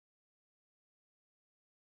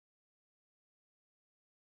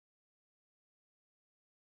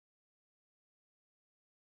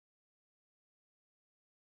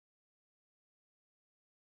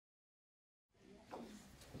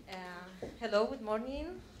Hello, good morning.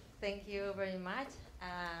 Thank you very much.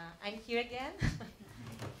 I'm here again.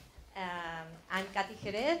 I'm Cati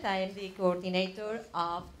JEREZ. I am the coordinator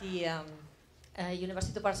of the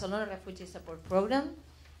University of Barcelona Refugee Support Program.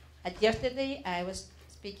 Yesterday, I was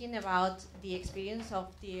speaking about the experience of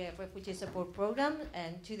the Refugee Support Program,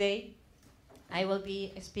 and today I will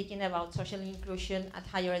be speaking about social inclusion at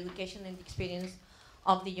higher education and the experience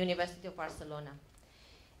of the University of Barcelona.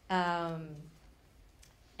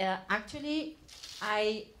 Actually,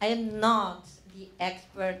 I am not the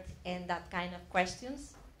expert in that kind of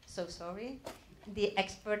questions, so sorry. The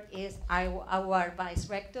expert is our vice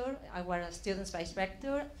rector, our students vice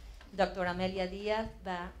rector, Dr. Amelia Diaz,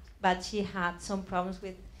 but she had some problems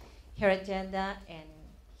with her agenda and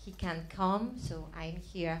he can't come, so I'm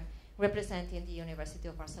here representing the University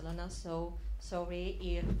of Barcelona, so sorry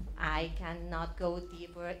if I cannot go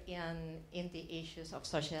deeper in the issues of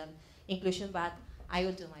social inclusion, but I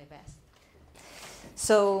will do my best.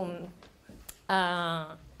 So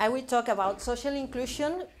I will talk about social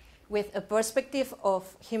inclusion with a perspective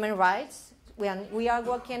of human rights. When we are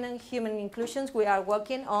working on human inclusions, we are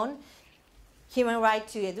working on human right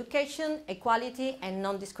to education, equality, and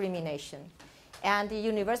non-discrimination. And the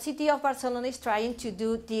University of Barcelona is trying to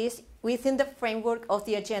do this within the framework of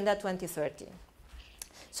the Agenda 2030.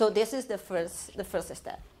 So this is the first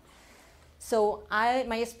step. So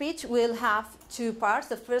my speech will have two parts.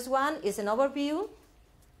 The first one is an overview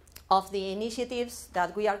of the initiatives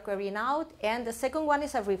that we are carrying out, and the second one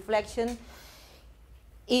is a reflection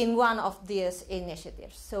in one of these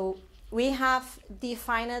initiatives. So we have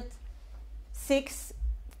defined six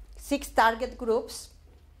target groups.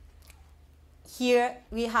 Here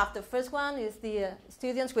we have the first one is the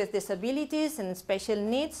students with disabilities and special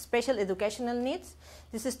needs, special educational needs.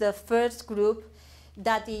 This is the first group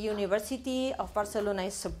that the University of Barcelona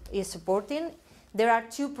is supporting. There are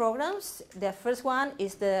two programs. The first one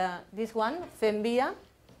is this one, FEMVIA,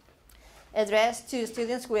 addressed to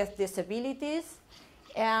students with disabilities.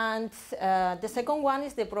 And the second one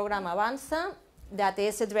is the program Avanza, that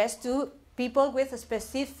is addressed to people with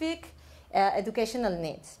specific educational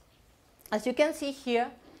needs. As you can see here,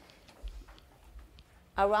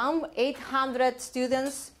 around 800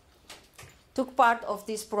 students took part of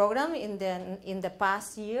this program in the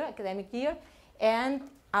past year, academic year, and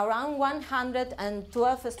around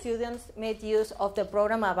 112 students made use of the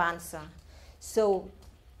program Avanza. So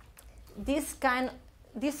these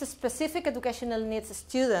specific educational needs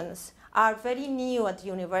students are very new at the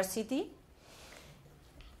university.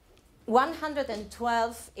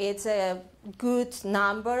 112 is a good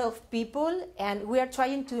number of people, and we are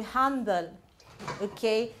trying to handle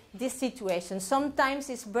this situation. Sometimes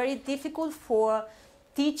it's very difficult for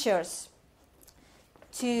teachers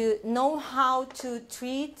to know how to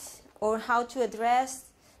treat or how to address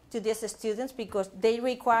to these students because they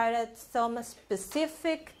required some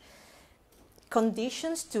specific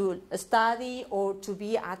conditions to study or to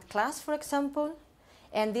be at class, for example.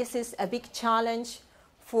 And this is a big challenge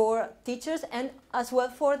for teachers and as well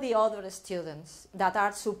for the other students that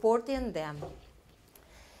are supporting them.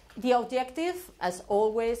 The objective, as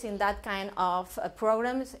always in that kind of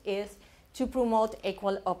programs, is to promote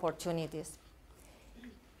equal opportunities.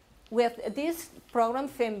 With this program,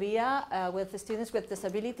 FEMVIA, with the students with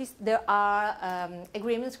disabilities, there are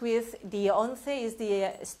agreements with the ONCE, is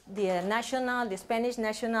the Spanish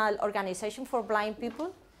National Organization for Blind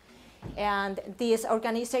People. And this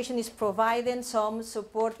organization is providing some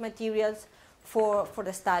support materials for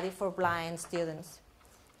the study for blind students.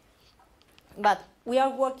 But we are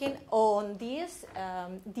working on this.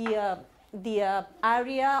 The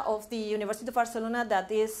area of the University of Barcelona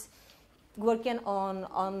that is working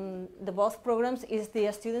on the both programs is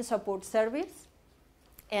the Student Support Service,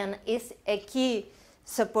 and it's a key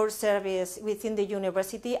support service within the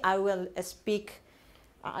university. I will speak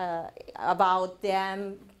about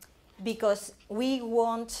them because we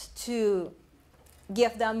want to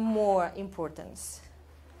give them more importance.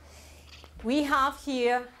 We have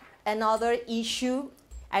here another issue.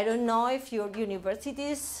 I don't know if your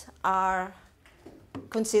universities are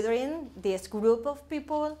considering this group of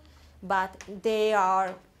people, but they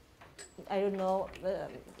are, I don't know,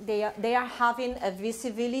 they are having a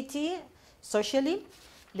visibility socially.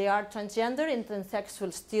 They are transgender and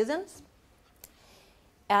transsexual students.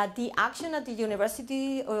 The action at the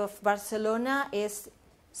University of Barcelona is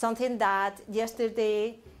something that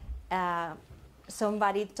yesterday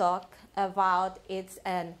somebody talked about. It's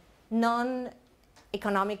a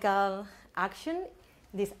non-economical action.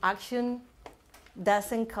 This action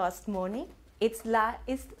doesn't cost money. It's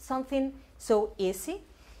something so easy.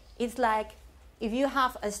 It's like if you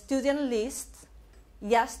have a student list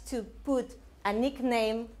just to put a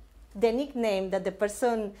nickname, the nickname that the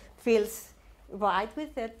person feels right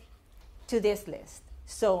with it, to this list.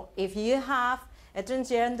 So if you have a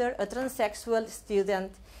transgender, a transsexual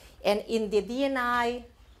student, and in the DNI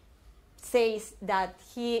says that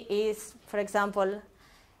he is, for example,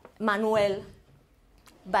 Manuel,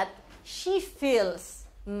 but she feels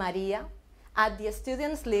Maria, at the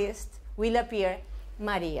students list will appear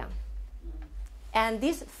Maria. And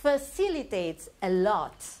this facilitates a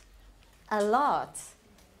lot,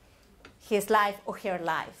 his life or her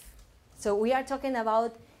life. So we are talking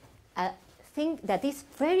about a thing that is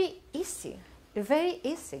very easy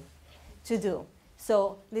to do.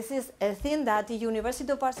 So this is a thing that the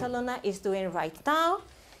University of Barcelona is doing right now.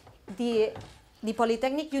 The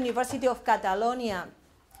Polytechnic University of Catalonia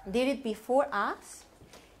did it before us,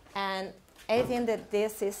 and I think that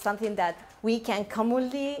this is something that we can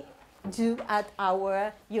commonly do at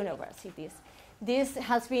our universities. This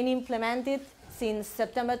has been implemented since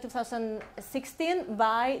September 2016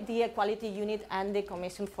 by the Equality Unit and the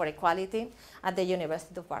Commission for Equality at the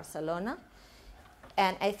University of Barcelona.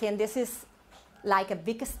 And I think this is like a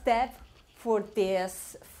big step for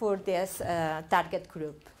this target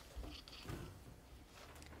group.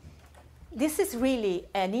 This is really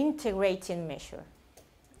an integrating measure.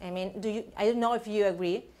 I mean, I don't know if you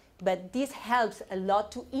agree, but this helps a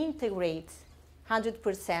lot to integrate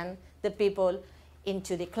 100% the people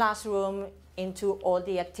into the classroom, into all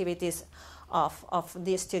the activities of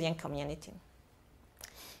the student community.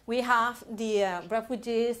 We have the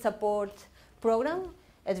refugee support program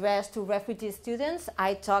addressed to refugee students.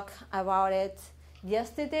 I talked about it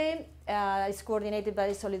yesterday. It's coordinated by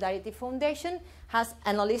the Solidarity Foundation, has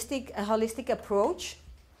a holistic approach.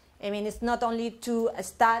 I mean, it's not only to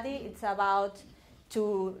study, it's about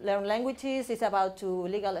to learn languages, it's about to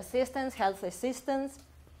legal assistance, health assistance,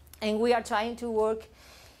 and we are trying to work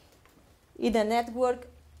in a network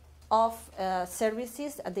of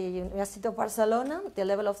services at the University of Barcelona, the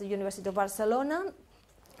level of the University of Barcelona,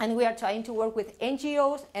 and we are trying to work with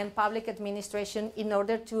NGOs and public administration in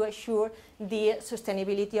order to assure the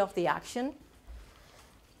sustainability of the action.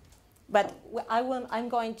 But I'm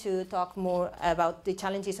going to talk more about the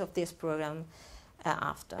challenges of this program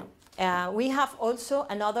after. We have also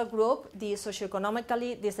another group, the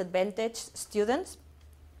socioeconomically disadvantaged students.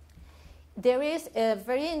 There is a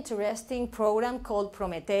very interesting program called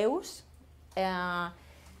Prometheus.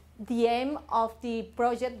 The aim of the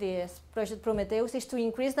project, this Project Prometheus, is to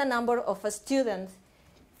increase the number of students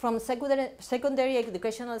from secondary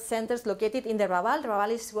educational centers located in the Raval.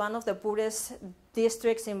 Raval is one of the poorest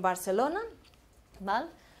districts in Barcelona.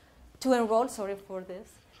 To enroll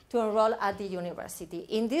at the university.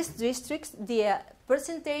 In these districts, the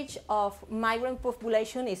percentage of migrant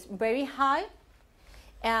population is very high.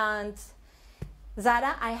 And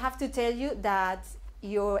Zara, I have to tell you that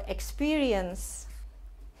your experience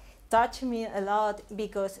touched me a lot,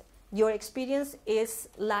 because your experience is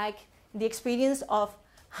like the experience of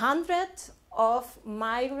hundreds of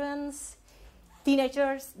migrants,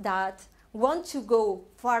 teenagers that want to go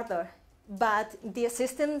further, but the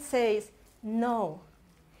system says no.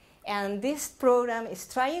 And this program is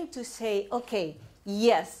trying to say, okay,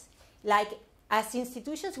 yes, like as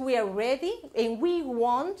institutions we are ready and we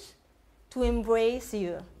want to embrace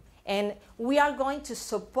you, and we are going to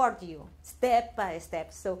support you step by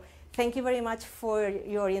step. So thank you very much for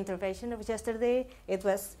your intervention of yesterday. It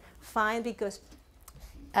was fine, because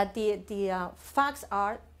the facts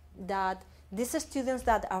are that these students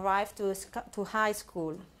that arrive to high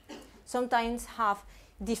school sometimes have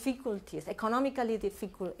difficulties,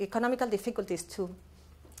 economical difficulties to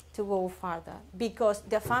go further, because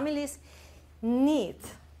their families need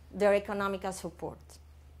their economical support.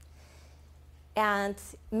 And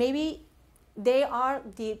maybe they are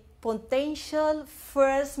the potential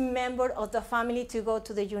first member of the family to go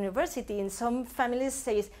to the university. And some families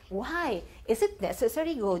say, why? Is it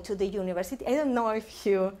necessary to go to the university? I don't know if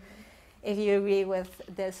you agree with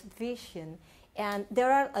this vision. And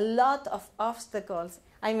there are a lot of obstacles.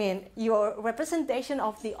 I mean, your representation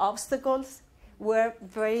of the obstacles were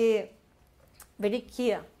very, very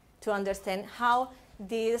clear to understand how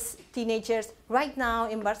these teenagers right now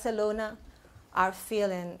in Barcelona are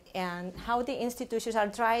feeling, and how the institutions are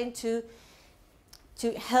trying to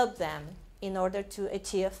help them in order to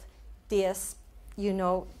achieve this,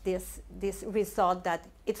 this result, that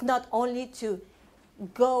it's not only to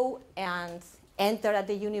go and enter at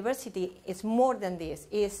the university, it's more than this,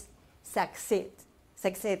 it's succeed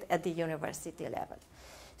at the university level.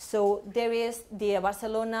 So there is the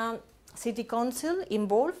Barcelona City Council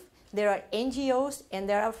involved, there are NGOs, and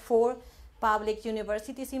there are 4 public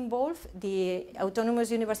universities involved, the Autonomous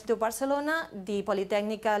University of Barcelona, the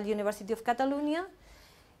Polytechnical University of Catalonia,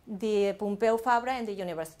 the Pompeu Fabra, and the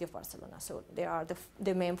University of Barcelona. So they are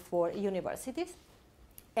the main 4 universities.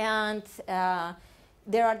 And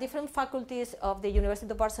there are different faculties of the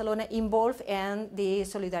University of Barcelona involved, and the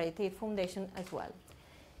Solidarity Foundation as well.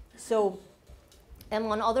 So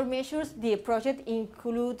among other measures, the project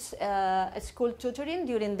includes school tutoring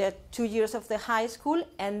during the 2 years of the high school,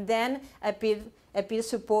 and then a peer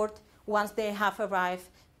support once they have arrived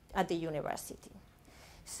at the university.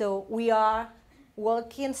 So we are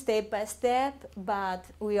working step by step, but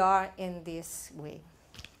we are in this way.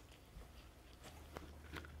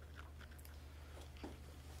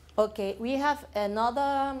 Okay, we have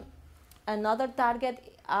another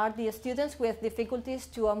target are the students with difficulties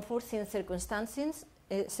to unforeseen circumstances.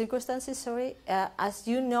 As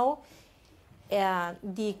you know,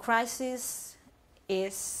 the crisis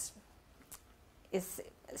is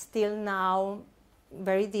still now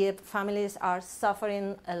very deep. Families are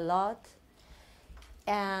suffering a lot,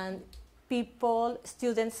 and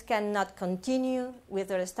students cannot continue with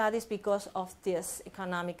their studies because of this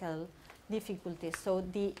economical difficulties. So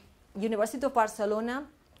the University of Barcelona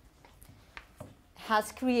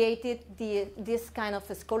has created this kind of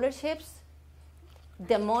scholarships.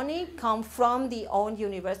 The money comes from the own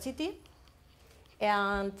university,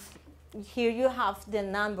 and here you have the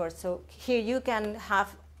numbers. So here you can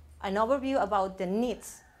have an overview about the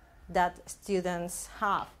needs that students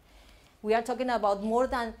have. We are talking about more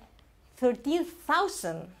than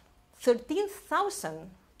 13,000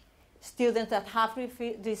 students that have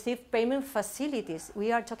received payment facilities.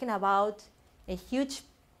 We are talking about a huge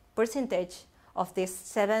percentage of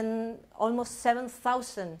this almost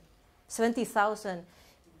 70,000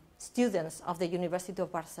 students of the University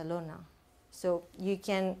of Barcelona. So you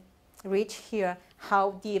can reach here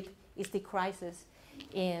how deep is the crisis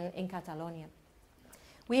in Catalonia.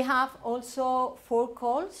 We have also 4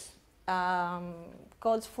 calls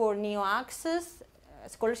for new access,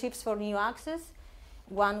 scholarships for new access.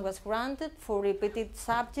 1 was granted for repeated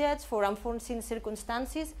subjects, for unforeseen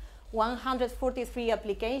circumstances, 143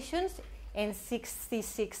 applications, and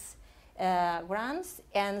 66 grants,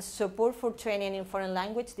 and support for training in foreign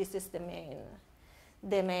language. This is the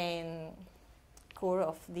main core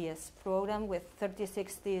of this program, with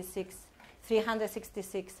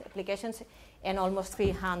 366 applications and almost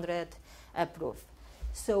 300 approved.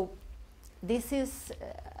 So this is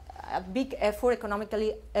a big effort,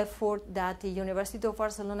 economically effort, that the University of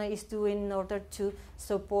Barcelona is doing in order to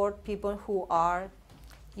support people who are,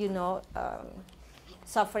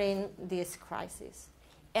 suffering this crisis.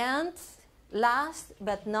 And last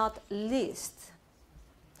but not least,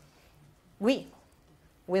 we,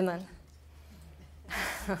 women.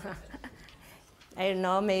 I don't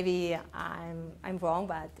know, maybe I'm wrong,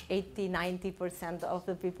 but 80–90% of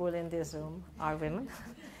the people in this room are women.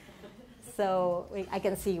 So I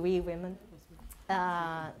can see we women.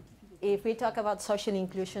 If we talk about social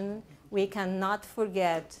inclusion, we cannot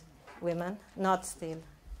forget women, not still.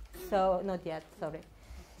 So not yet, sorry.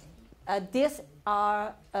 These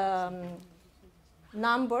are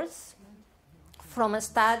numbers from a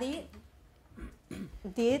study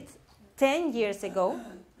did 10 years ago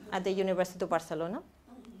at the University of Barcelona.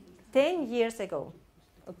 10 years ago,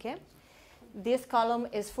 okay? This column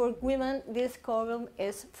is for women, this column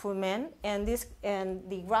is for men, and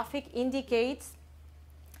the graphic indicates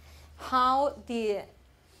how the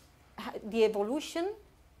evolution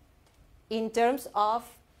in terms of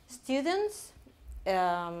students,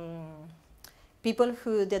 people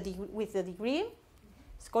with the degree,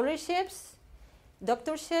 scholarships,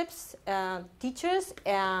 doctorships, teachers,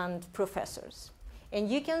 and professors. And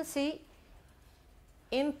you can see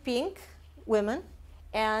in pink, women,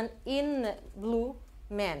 and in blue,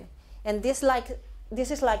 men. And this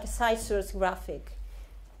is like a scissors graphic.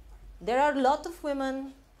 There are a lot of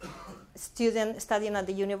women students studying at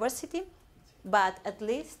the university, but at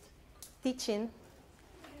least teaching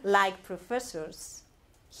like professors.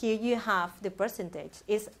 Here you have the percentage.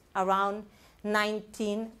 It's around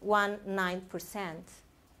 19%.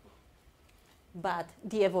 But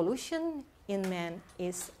the evolution in men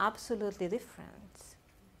is absolutely different.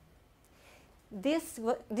 This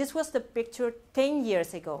was the picture 10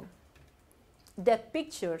 years ago. The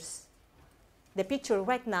picture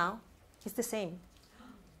right now is the same.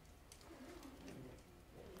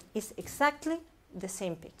 It's exactly the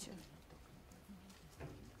same picture.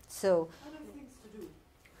 So,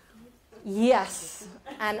 yes,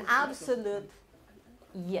 an absolute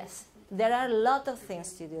yes. There are a lot of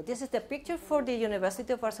things to do. This is the picture for the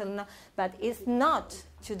University of Barcelona, but it's not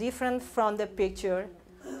too different from the picture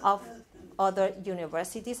of other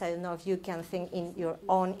universities. I don't know if you can think in your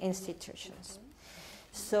own institutions.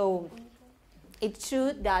 So it's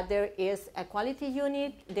true that there is a quality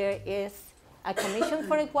unit, there is a commission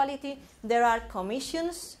for equality, there are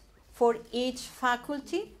commissions for each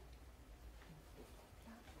faculty,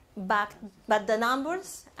 but the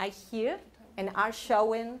numbers are here and are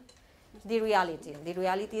showing the reality. The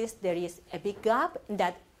reality is there is a big gap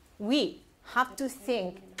that we have to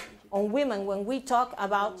think on women when we talk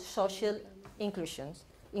about social inclusion,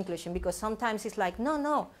 because sometimes it's like,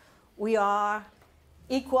 no, we are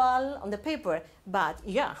equal on the paper, but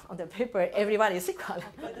yeah, on the paper everybody is equal.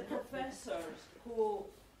 But the professors who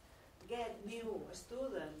get new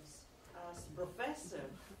students as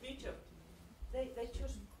professors, future, they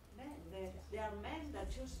choose men. They are men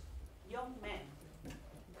that choose young men.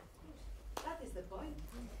 That is the point.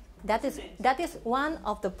 That is one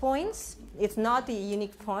of the points. It's not the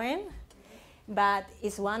unique point, but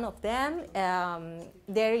it's one of them.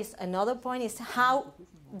 There is another point, is how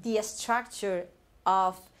the structure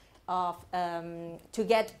of to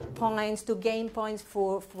get points, to gain points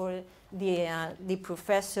for the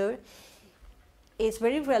professor is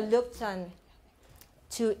very reluctant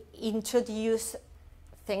to introduce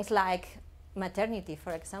things like maternity,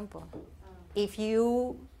 for example. If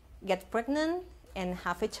you get pregnant and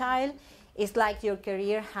have a child, it's like your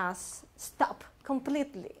career has stopped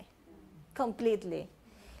completely.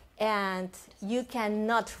 And you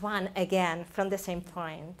cannot run again from the same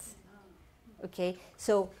point. Okay,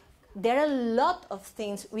 so there are a lot of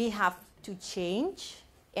things we have to change,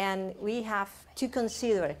 and we have to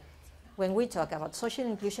consider when we talk about social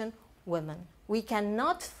inclusion, women. We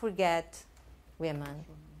cannot forget women.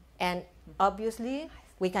 And obviously,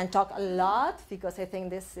 we can talk a lot, because I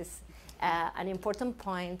think this is an important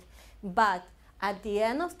point, but at the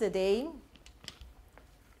end of the day,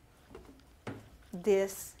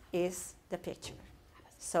 this is the picture.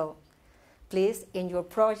 So please, in your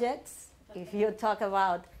projects, if you talk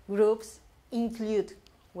about groups, include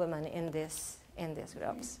women in these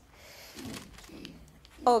groups.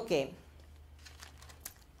 Okay.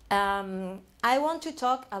 I want to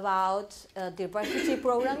talk about the refugee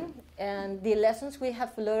program and the lessons we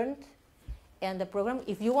have learned in the program.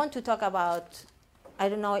 If you want to talk about, I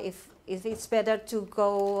don't know if it's better to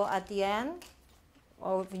go at the end,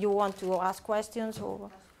 or if you want to ask questions, or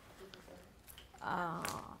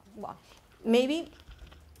well, maybe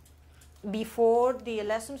before the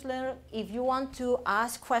lessons learned, if you want to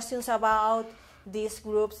ask questions about these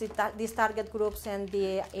groups, these target groups, and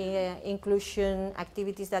the inclusion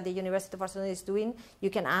activities that the University of Barcelona is doing, you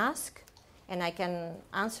can ask, and I can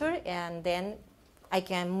answer, and then I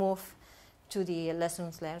can move to the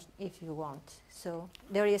lessons learned if you want. So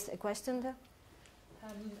there is a question there?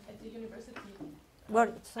 At the university,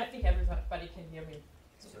 So I think everybody can hear me.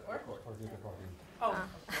 Oh,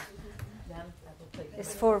 then I will take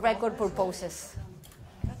it's for record purposes.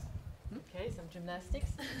 Okay, some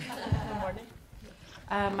gymnastics. Good morning.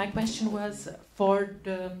 My question was for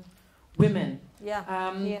the women.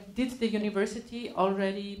 Yeah. Did the university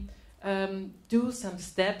already do some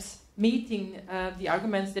steps meeting the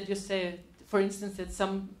arguments that you say, for instance, that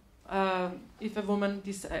some, if a woman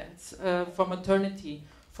decides for maternity,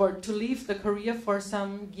 to leave the career for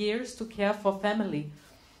some years to care for family,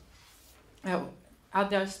 are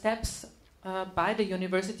there steps by the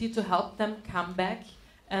university to help them come back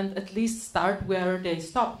and at least start where they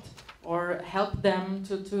stopped, or help them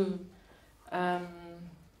to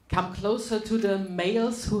come closer to the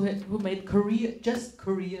males who made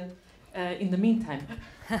career in the meantime?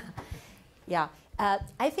 Yeah,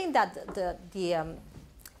 I think that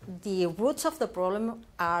the roots of the problem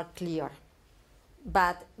are clear,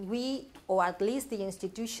 but we, or at least the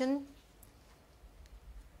institution,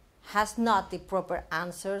 has not the proper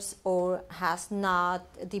answers or has not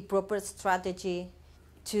the proper strategy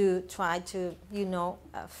to try to,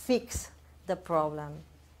 fix the problem.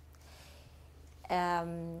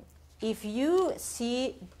 If you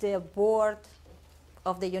see the board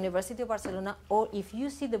of the University of Barcelona, or if you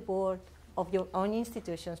see the board of your own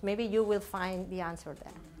institutions, maybe you will find the answer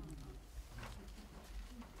there.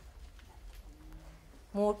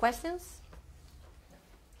 More questions?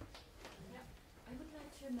 I would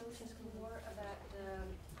like to know just more about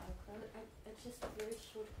just a very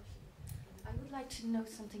short question. I would like to know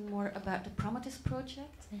something more about the Prometheus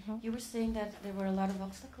project. Mm-hmm. You were saying that there were a lot of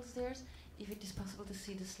obstacles there. If it is possible to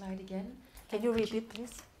see the slide again. Can you repeat,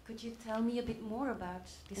 please? Could you tell me a bit more about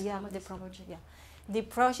this Prometheus project? Yeah. The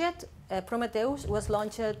project Prometheus was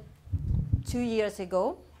launched 2 years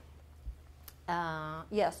ago.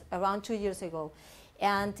 Yes, around 2 years ago.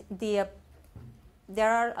 And there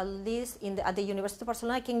are at least at the University of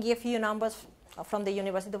Barcelona, I can give you numbers from the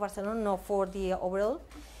University of Barcelona, not for the overall.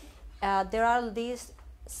 There are at least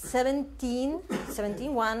 17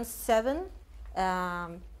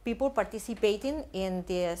 people participating in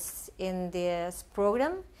this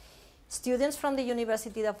program. Students from the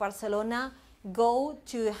University of Barcelona go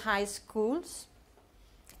to high schools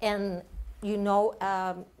and,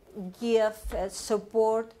 give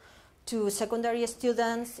support to secondary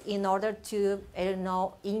students in order to,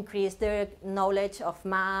 increase their knowledge of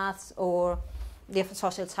maths or the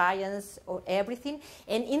social science or everything,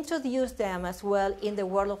 and introduce them as well in the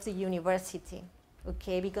world of the university.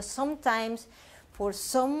 Okay, because sometimes for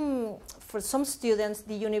some students,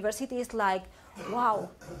 the university is like, wow,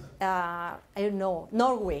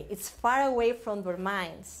 Norway. It's far away from their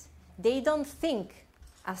minds. They don't think,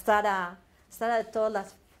 as Sara told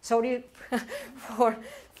us. Sorry for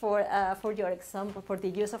your example, for the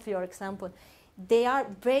use of your example. They are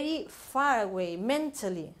very far away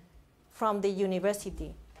mentally from the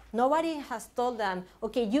university. Nobody has told them,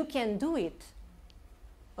 okay, you can do it.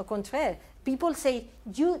 Au contraire, people say,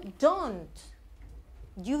 you don't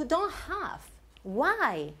have.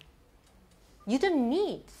 Why? You don't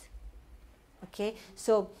need. Okay,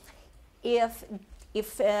 so if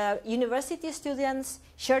university students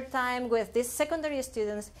share time with these secondary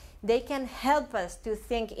students, they can help us to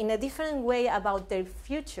think in a different way about their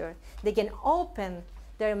future. They can open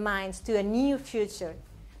their minds to a new future,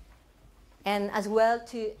 and as well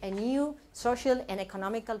to a new social and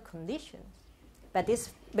economical conditions. But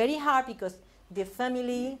it's very hard because the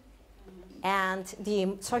family and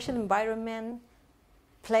the social environment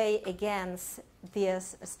play against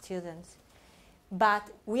these students. But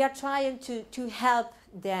we are trying to help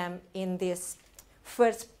them in this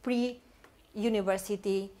first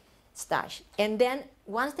pre-university stage. And then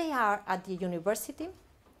once they are at the university,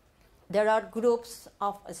 there are groups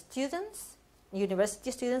of students,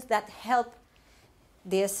 university students, that help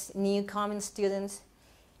these newcoming students,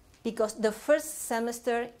 because the first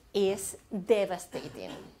semester is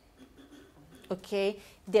devastating. Okay,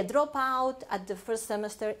 the dropout at the first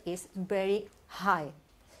semester is very high.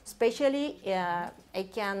 Especially, I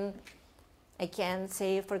can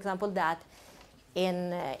say, for example, that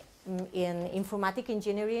in informatic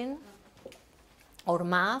engineering or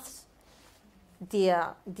maths,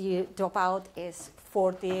 the dropout is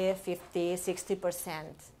 40, 50, 60%.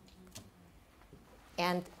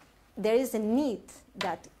 And there is a need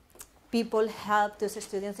that people help those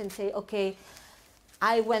students and say, okay,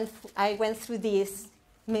 I went through this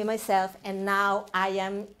me myself, and now I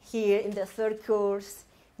am here in the third course.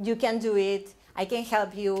 You can do it. I can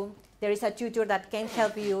help you. There is a tutor that can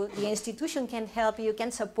help you. The institution can help you,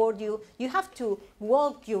 can support you. You have to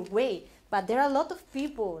walk your way. But there are a lot of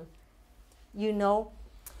people,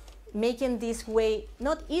 making this way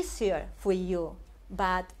not easier for you,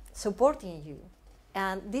 but supporting you.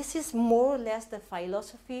 And this is more or less the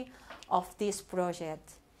philosophy of this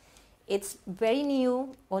project. It's very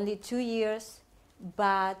new, only 2 years,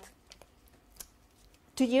 but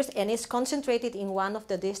 2 years, and it's concentrated in one of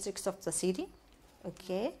the districts of the city,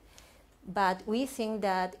 okay? But we think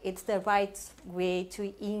that it's the right way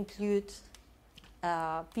to include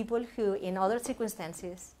people who, in other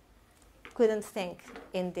circumstances, couldn't think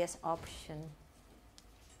in this option.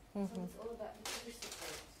 So it's all about the peer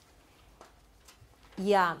support.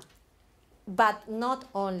 Yeah, but not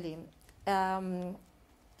only.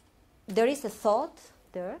 There is a thought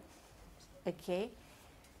there, okay,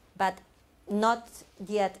 but not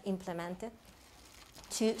yet implemented,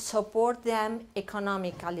 to support them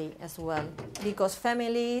economically as well, because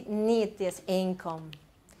family need this income.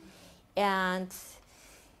 And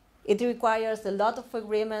it requires a lot of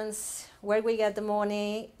agreements where we get the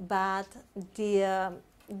money, but the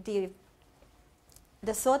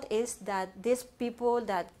thought is that these people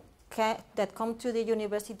that come to the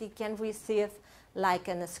university can receive like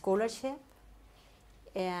a scholarship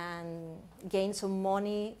and gain some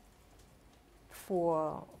money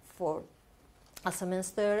for a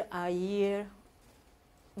semester, a year.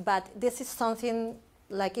 But this is something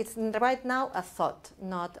like it's right now a thought,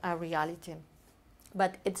 not a reality.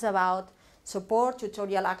 But it's about support,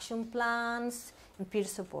 tutorial action plans, and peer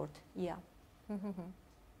support. Yeah.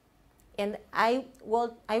 And I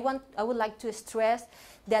would like to stress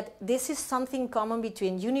that this is something common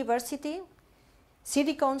between university,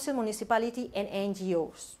 city council, municipality, and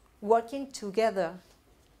NGOs working together,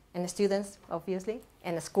 and students, obviously,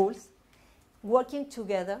 and schools, working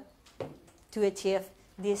together to achieve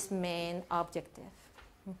this main objective.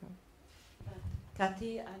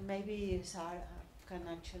 Cati, and maybe Sarah can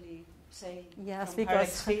actually say yes, from her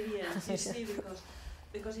experience, you see, because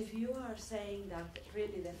Because if you are saying that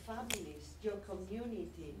really the families, your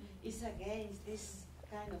community, is against this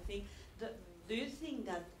kind of thing, do you think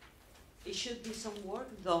that it should be some work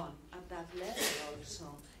done at that level also?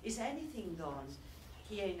 Is anything done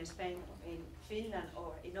here in Spain, in Finland,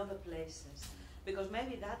 or in other places? Because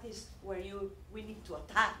maybe that is where we need to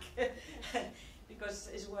attack, because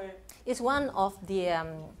it's where it's one of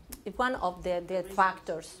the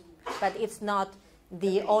factors, but it's not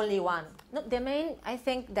the only one. No, the main, I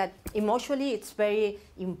think that emotionally it's very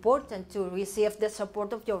important to receive the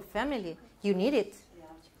support of your family. You need it. yeah.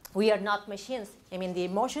 We are not machines. I mean, the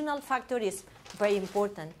emotional factor is very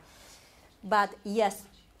important. But yes,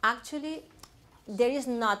 actually, there is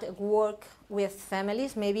not a work with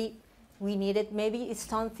families. Maybe we need it. Maybe it's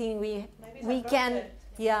something we can. Project.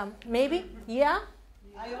 Yeah, maybe. Yeah.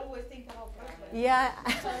 I always think about projects. Yeah.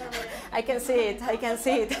 I can see it. I can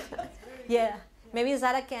see it. Yeah. Maybe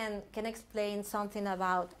Zara can explain something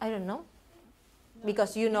about, I don't know,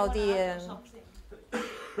 because you know the.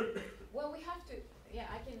 Well, we have to. Yeah,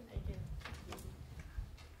 I can.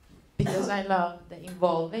 Because I love the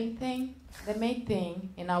involving thing. The main thing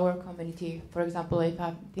in our community, for example, if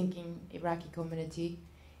I'm thinking Iraqi community,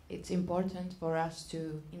 it's important for us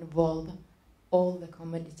to involve all the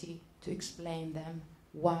community to explain them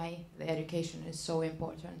why the education is so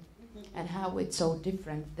important and how it's so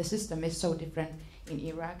different. The system is so different in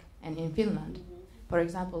Iraq and in Finland. For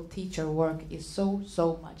example, teacher work is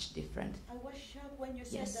so much different. I was shocked when you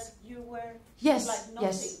said Yes. that you were Yes, like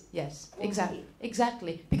nothing. yes,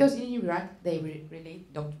 exactly. Because in Iraq they really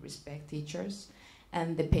don't respect teachers,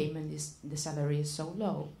 and the payment is, the salary is so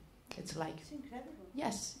low. It's like, It's incredible.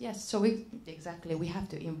 yes. So we have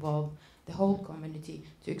to involve the whole community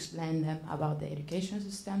to explain them about the education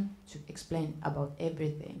system, to explain about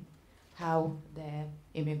everything, how the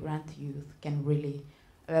immigrant youth can really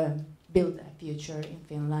build a future in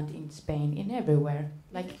Finland, in Spain, in everywhere.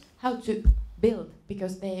 Like how to build,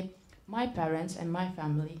 because my parents and my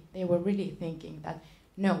family, they were really thinking that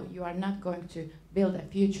no, you are not going to build a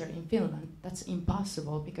future in Finland. That's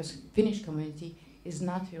impossible, because Finnish community is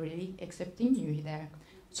not really accepting you there.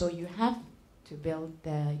 So you have to build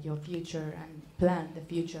your future and plan the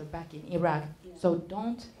future back in Iraq. Yeah. So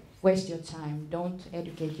don't waste your time, don't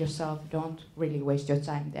educate yourself, don't really waste your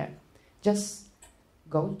time there. Just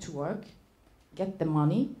go to work, get the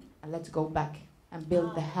money, and let's go back and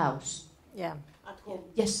build the house. Yeah. At home.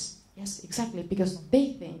 Yes, exactly, because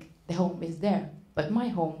they think the home is there, but my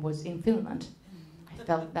home was in Finland. I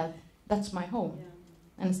felt that that's my home,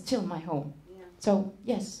 Yeah. and still my home. Yeah. So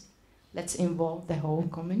yes, let's involve the whole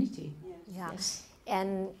community. Yeah. Yeah. Yes.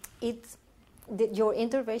 And your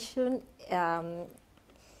intervention,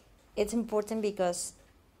 it's important because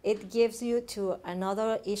it gives you to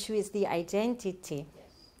another issue, is the identity.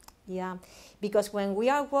 Yeah, because when we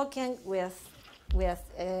are working with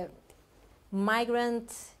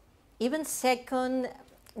migrants, even second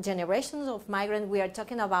generations of migrants, we are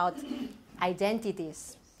talking about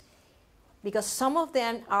identities, because some of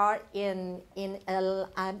them are in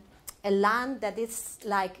a land that is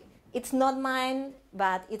like, it's not mine,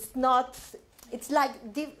 but it's not. It's like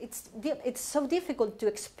it's so difficult to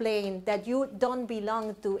explain that you don't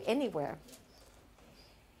belong to anywhere.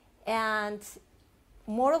 And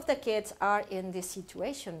more of the kids are in this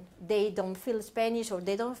situation. They don't feel Spanish or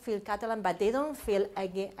they don't feel Catalan, but they don't feel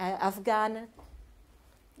Afghan.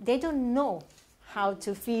 They don't know how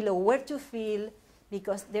to feel or where to feel,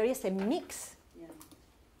 because there is a mix. Yeah.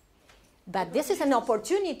 But this is an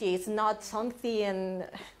opportunity. It's not something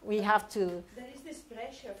we have to. There is this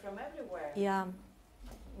pressure from everywhere. Yeah.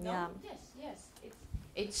 No? Yeah. Yes.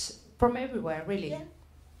 It's from everywhere, really. Yeah.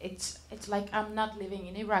 It's like I'm not living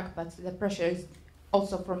in Iraq, but the pressure is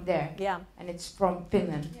also from there, Yeah. and it's from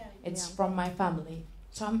Finland. Yeah. It's Yeah. from my family.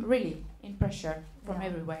 So I'm really in pressure from Yeah.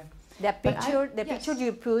 everywhere. The But picture, yes. picture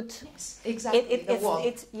you put. Yes, exactly. The wall.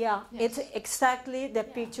 It's Yes. it's exactly the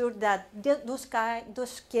picture that those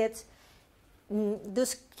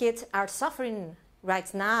kids are suffering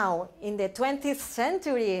right now in the 20th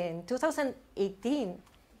century, in 2018,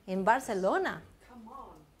 in Barcelona. Come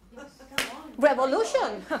on. Come on.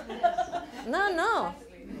 Revolution. No.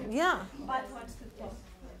 Yeah. But wants to talk.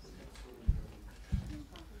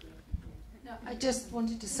 No, I just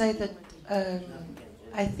wanted to say that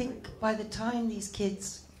I think by the time these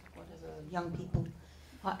kids, whatever, young people,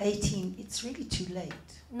 are 18, it's really too late.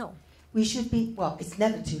 No. We should be, well, it's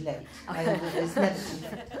never too late. It's never too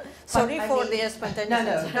late. Sorry But I for mean- the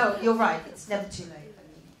spontaneous. No, you're right. It's never too late.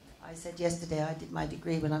 I said yesterday I did my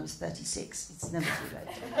degree when I was 36. It's never too late.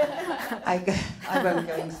 I won't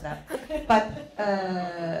go into that. But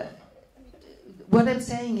what I'm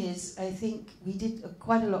saying is, I think we did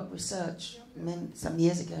quite a lot of research some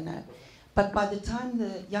years ago now, but by the time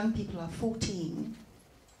the young people are 14,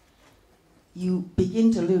 you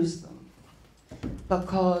begin to lose them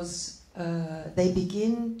because they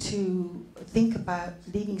begin to think about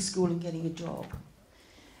leaving school and getting a job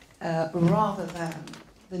rather than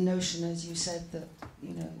the notion, as you said, that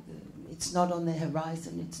it's not on their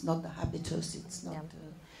horizon, it's not the habitus, it's not.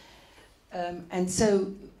 And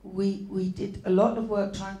so we did a lot of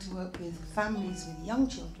work trying to work with families with young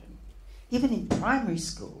children, even in primary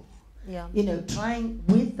school. Yeah. Trying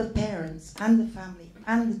with the parents and the family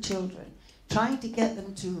and the children, trying to get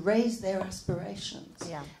them to raise their aspirations.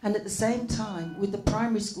 Yeah. And at the same time, with the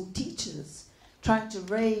primary school teachers, trying to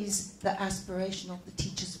raise the aspiration of the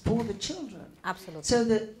teachers for the children. Absolutely. So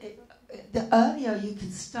that the earlier you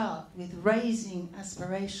can start with raising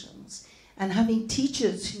aspirations and having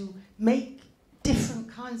teachers who make different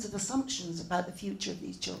kinds of assumptions about the future of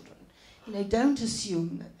these children. Don't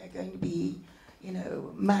assume that they're going to be,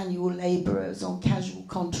 manual labourers on casual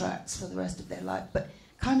contracts for the rest of their life, but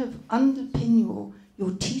kind of underpin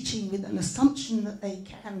your teaching with an assumption that they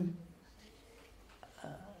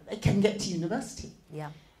can get to university. Yeah.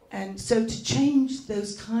 And so to change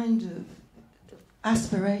those kind of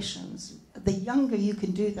aspirations, the younger you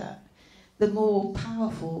can do that, the more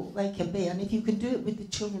powerful they can be. And if you can do it with the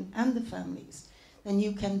children and the families, then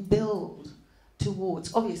you can build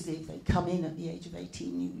towards, obviously if they come in at the age of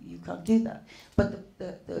 18, you can't do that. But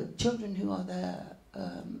the children who are there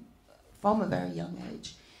from a very young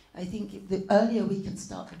age, I think the earlier we can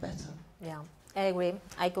start, the better. Yeah, I agree.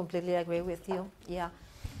 I completely agree with you. Yeah.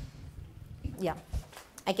 Yeah,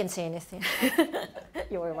 I can say anything.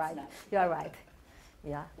 You are right. You are right.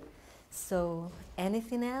 Yeah. So,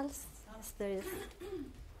 anything else? Yes, there is.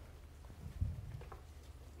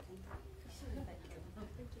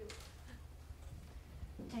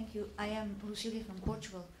 Thank you. I am Lucilia from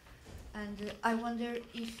Portugal, and I wonder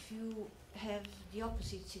if you have the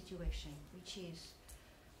opposite situation, which is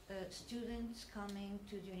students coming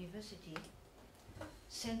to the university,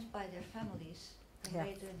 sent by their families, who Yeah.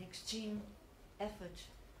 made an extreme effort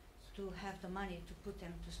to have the money to put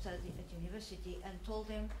them to study at university, and told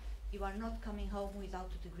them, you are not coming home without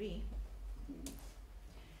a degree,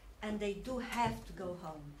 and they do have to go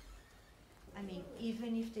home. I mean,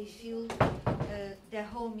 even if they feel their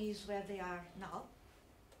home is where they are now,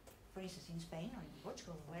 for instance in Spain or in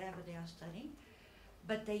Portugal, or wherever they are studying,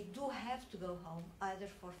 but they do have to go home, either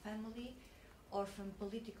for family or from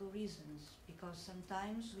political reasons, because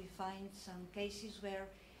sometimes we find some cases where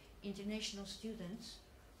international students,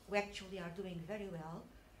 who actually are doing very well,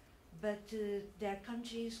 but their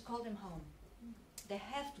countries call them home. They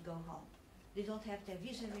have to go home. They don't have their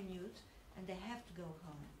visa renewed, and they have to go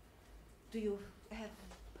home. Do you have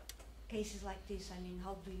cases like this? I mean,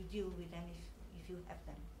 how do you deal with them if you have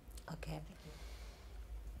them? Okay.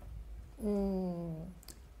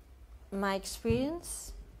 My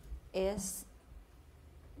experience is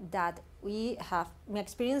that my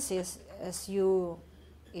experience is,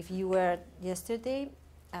 if you were yesterday,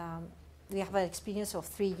 we have an experience of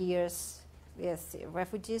 3 years with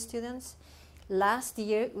refugee students. Last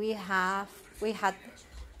year we had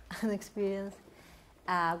an experience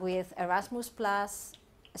with Erasmus Plus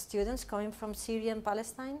students coming from Syria and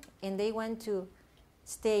Palestine, and they went to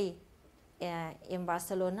stay in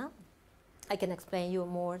Barcelona. I can explain you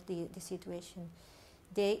more the situation.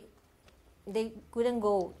 They couldn't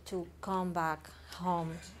go to come back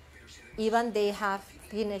home, even they have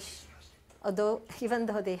finished, even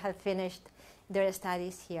though they have finished their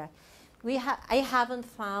studies here. I haven't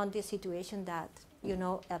found the situation that,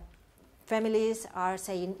 families are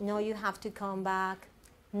saying, no, you have to come back.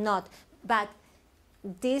 Not. But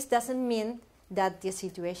this doesn't mean that the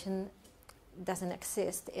situation doesn't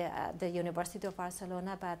exist at the University of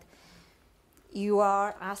Barcelona, but you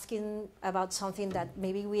are asking about something that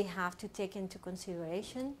maybe we have to take into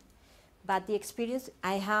consideration. But the experience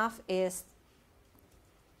I have is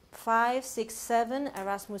 5, 6, 7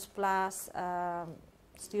 Erasmus Plus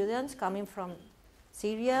students coming from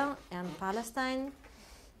Syria and Palestine,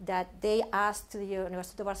 that they asked the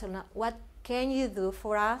University of Barcelona, what can you do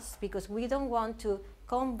for us? Because we don't want to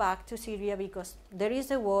come back to Syria because there is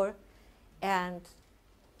a war, and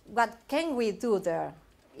what can we do there?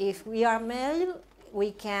 If we are male,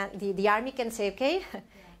 we can, the army can say, okay,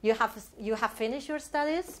 you have finished your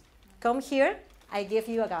studies, come here, I give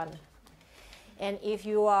you a gun. And if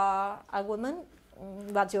you are a woman,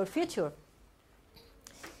 what's your future?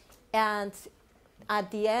 And at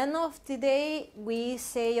the end of the day, we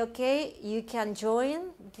say, okay, you can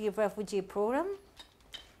join the refugee program.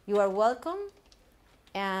 You are welcome.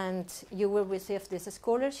 and you will receive this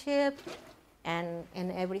scholarship, and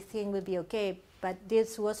everything will be okay. But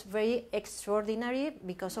this was very extraordinary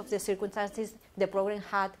because of the circumstances the program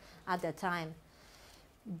had at the time.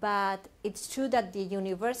 But it's true that the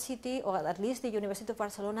university, or at least the University of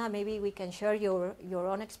Barcelona, maybe we can share your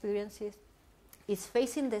own experiences, is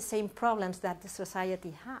facing the same problems that the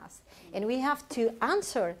society has. And we have to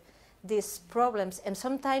answer these problems. And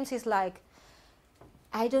sometimes it's like,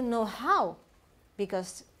 I don't know how,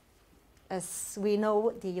 because as we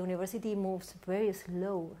know, the university moves very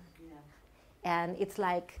slow. And it's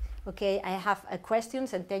like, okay, I have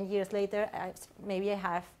questions, and 10 years later, maybe I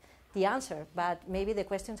have the answer, but maybe the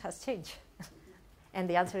question has changed. And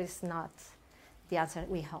the answer is not the answer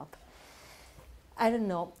we hope. I don't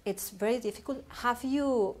know, it's very difficult. Have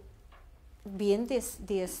you been this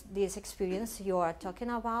experience you are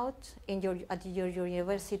talking about at your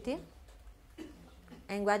university?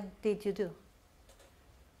 And what did you do?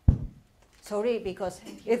 Sorry, because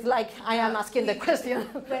it's like I am asking the question.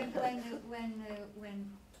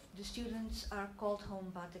 When the students are called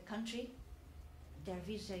home by the country, their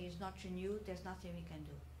visa is not renewed, there's nothing we can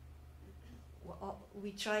do.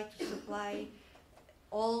 We try to supply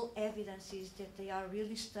all evidences that they are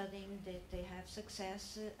really studying, that they have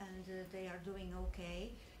success, and they are doing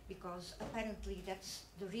okay, because apparently that's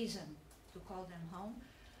the reason to call them home.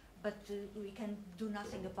 But we can do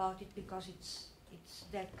nothing about it because it's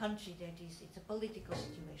their country it's a political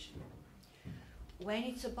situation. When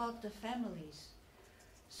it's about the families,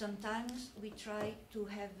 sometimes we try to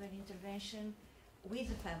have an intervention with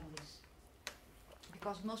the families,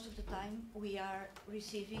 because most of the time we are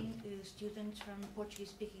receiving students from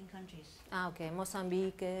Portuguese-speaking countries. Ah, okay,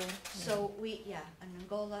 Mozambique. So and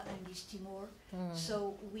Angola and East Timor.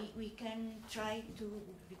 So we can try to,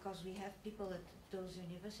 because we have people at those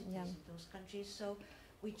universities in those countries, so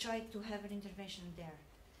we try to have an intervention there.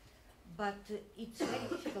 But it's very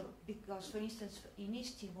difficult because, for instance, in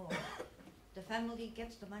East Timor, the family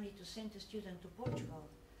gets the money to send the student to Portugal.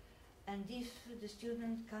 And if the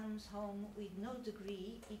student comes home with no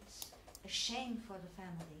degree, it's a shame for the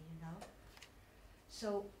family, you know.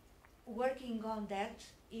 So working on that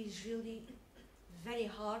is really very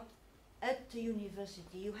hard at the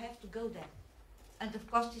university. You have to go there. And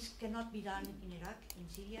of course this cannot be done in Iraq, in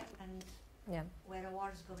Syria, and where a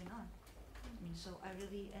war is going on. I mean, so I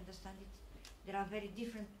really understand it. There are very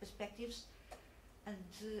different perspectives, and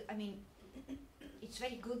I mean, it's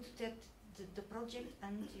very good that the project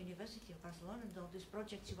and the University of Barcelona and all these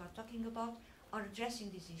projects you are talking about are addressing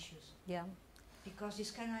these issues. Yeah. Because it's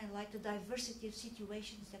kind of like the diversity of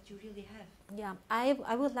situations that you really have. Yeah,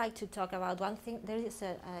 I would like to talk about one thing. There is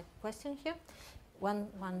a question here. One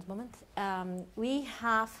moment. We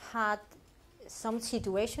have had some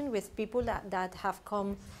situation with people that have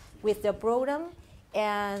come with the program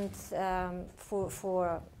and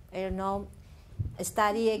for I don't know,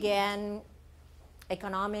 study again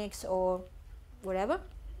economics or whatever,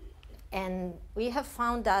 and we have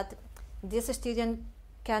found that this student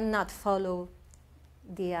cannot follow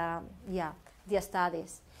the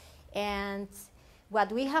studies. And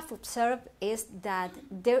what we have observed is that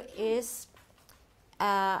there is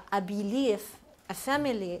a belief,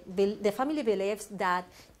 the family believes that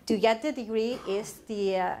to get the degree is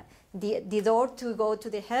the door to go to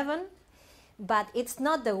the heaven, but it's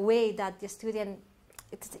not the way that the student,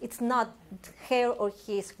 it's not her or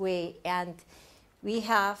his way. And we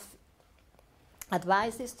have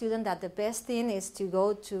advised the student that the best thing is to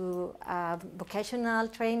go to vocational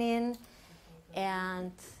training,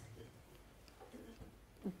 and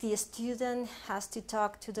the student has to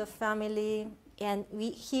talk to the family, and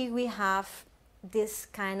here we have this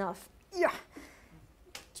kind of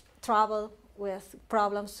trouble with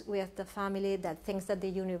problems with the family that thinks that the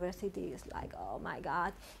university is like, oh my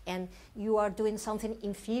God, and you are doing something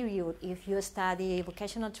inferior if you study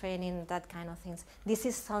vocational training, that kind of things. This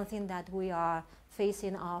is something that we are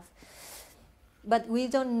facing off. But we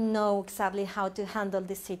don't know exactly how to handle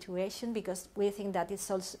this situation because we think that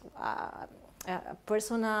it's also a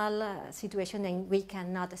personal situation and we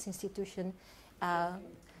cannot as institution,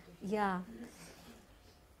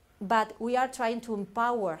 But we are trying to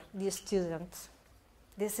empower the students.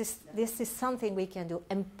 This is something we can do,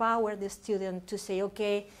 empower the student to say,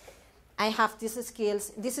 okay, I have these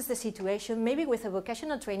skills, this is the situation, maybe with a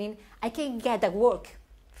vocational training, I can get a work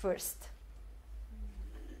first.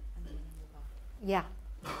 Yeah.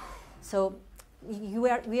 So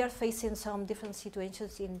we are facing some different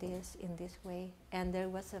situations in this way. And there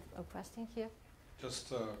was a question here.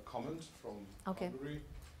 Just a comment from Hungary.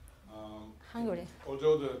 Hungary.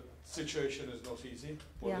 Although the situation is not easy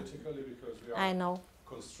politically because we are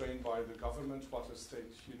constrained by the government what a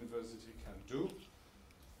state university can do.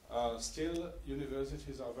 Still,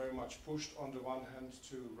 universities are very much pushed on the one hand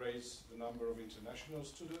to raise the number of international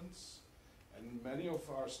students, and many of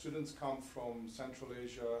our students come from Central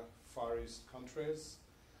Asia, Far East countries.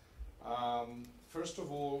 First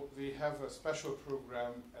of all, we have a special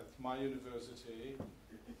program at my university,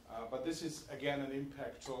 but this is again an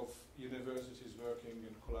impact of universities working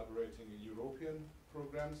and collaborating in European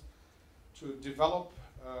programs to develop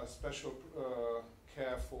special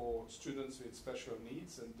care for students with special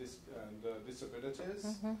needs and disabilities.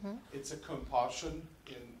 It's a compulsion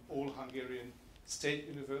in all Hungarian state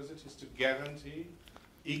universities to guarantee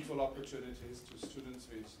equal opportunities to students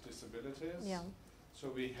with disabilities. Yeah. So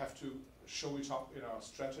we have to show it up in our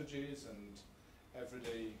strategies and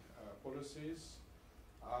everyday policies,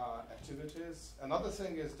 activities. Another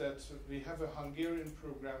thing is that we have a Hungarian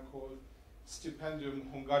program called Stipendium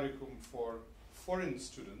Hungaricum for foreign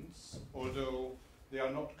students, although they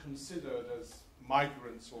are not considered as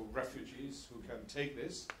migrants or refugees who can take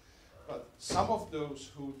this. But some of those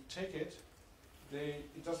who take it,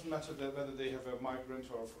 it doesn't matter whether they have a migrant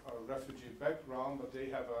or a refugee background, but they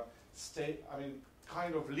have a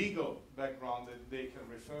kind of legal background that they can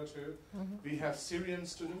refer to. We have Syrian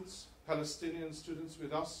students, Palestinian students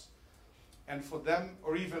with us, and for them,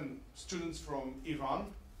 or even students from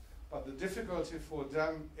Iran, but the difficulty for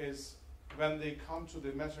them is when they come to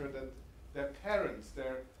the matter that their parents,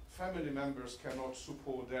 their family members cannot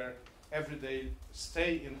support their everyday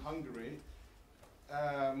stay in Hungary,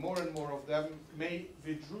 more and more of them may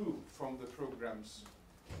withdraw from the programs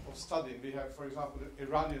of studying. We have, for example,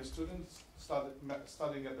 Iranian students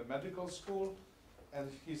studying at the medical school, and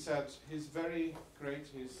he said he's very great,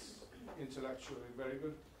 he's intellectually very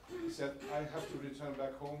good. He said, I have to return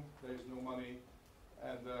back home, there is no money,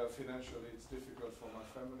 and financially it's difficult for my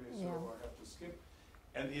family, so I have to skip.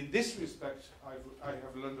 And in this respect, I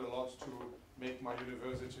have learned a lot to make my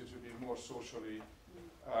university to be more socially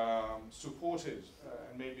supported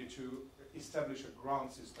and maybe to establish a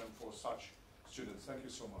grant system for such students. Thank you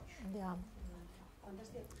so much. Yeah.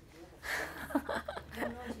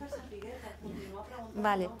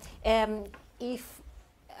 Vale.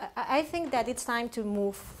 I think that it's time to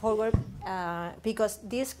move forward because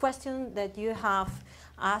this question that you have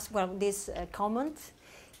asked, well, this comment,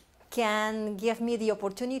 can give me the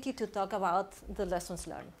opportunity to talk about the lessons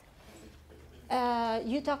learned.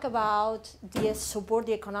 You talk about the support,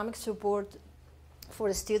 the economic support for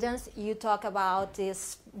the students. You talk about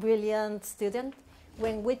this brilliant student.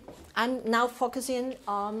 I'm now focusing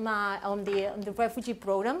on the refugee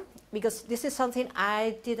program because this is something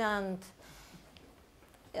I didn't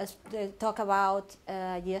talk about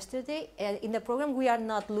yesterday. In the program, we are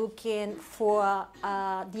not looking for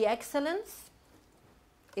the excellence.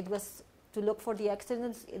 It was to look for the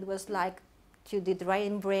excellence. It was like to the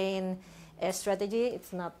brain strategy.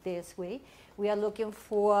 It's not this way. We are looking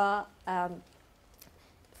for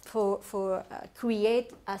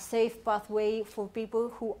create a safe pathway for people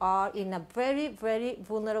who are in a very, very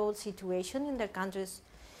vulnerable situation in their countries.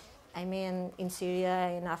 I mean, in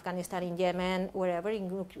Syria, in Afghanistan, in Yemen, wherever,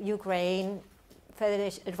 in Ukraine,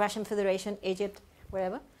 Russian Federation, Egypt,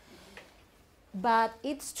 wherever. But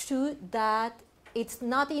it's true that it's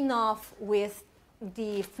not enough with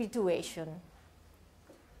the free tuition.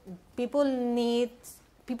 People need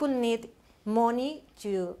money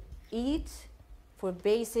to eat, for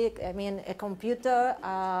basic, a computer,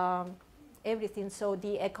 everything. So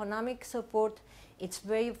the economic support, it's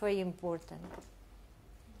very, very important.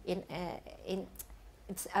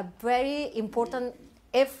 It's a very important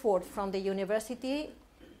effort from the university.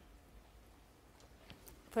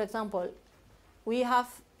 For example, we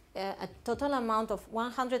have a total amount of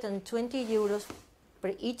 120 euros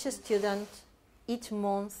per each student each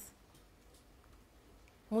month,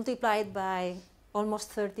 multiplied by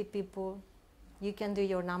almost 30 people. You can do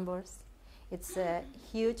your numbers. It's a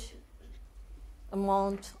huge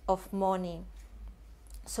amount of money.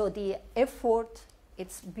 So the effort,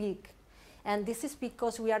 it's big. And this is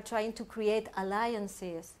because we are trying to create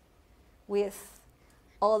alliances with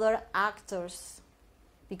other actors,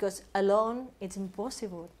 because alone it's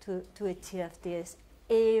impossible to achieve this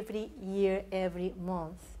every year, every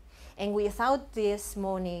month. And without this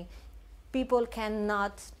money, people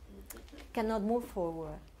cannot move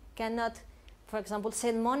forward, cannot, for example,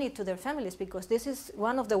 send money to their families, because this is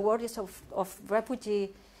one of the worries of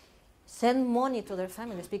refugee, send money to their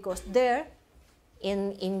families, because there,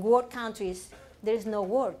 in war countries, there is no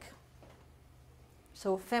work.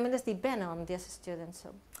 So families depend on these students.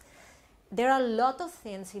 So there are a lot of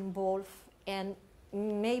things involved, and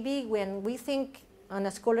maybe when we think on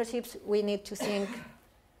scholarships, we need to think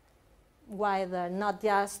wider, not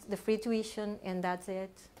just the free tuition and that's it.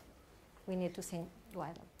 We need to think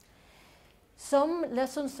wider. Some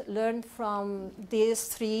lessons learned from these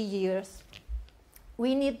 3 years.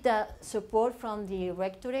 We need the support from the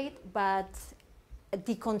rectorate, but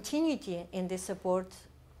the continuity in this support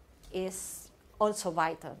is also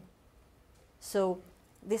vital. So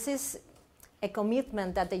this is a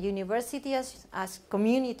commitment that the university as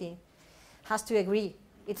community has to agree.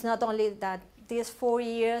 It's not only that these 4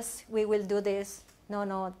 years we will do this.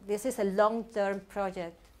 No, this is a long-term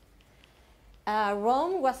project.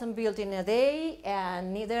 Rome wasn't built in a day,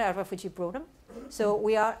 and neither a refugee program. So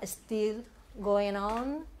we are still going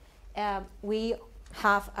on. We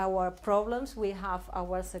have our problems, we have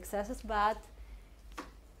our successes, but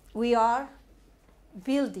we are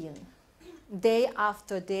building day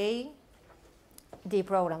after day the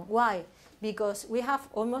program. Why? Because we have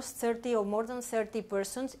almost 30 or more than 30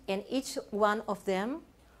 persons, and each one of them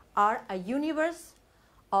are a universe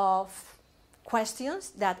of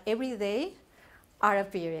questions that every day are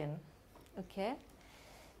appearing. Okay?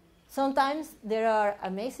 Sometimes there are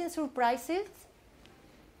amazing surprises.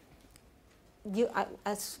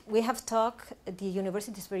 As we have talked, the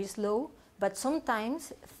university is very slow, but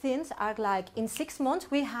sometimes things are like, in 6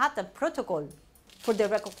 months we had a protocol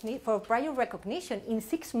for prior recognition in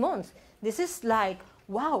 6 months. This is like,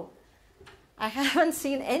 wow, I haven't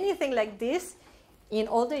seen anything like this in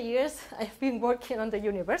all the years I've been working on the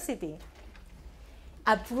university.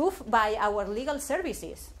 Approved by our legal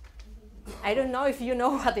services. I don't know if you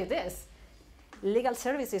know what it is. Legal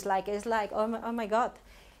services, it's like, oh my God.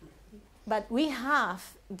 But we have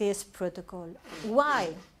this protocol.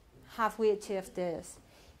 Why have we achieved this?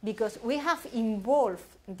 Because we have involved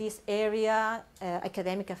this area,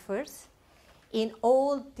 academic affairs, in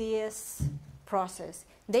all this process.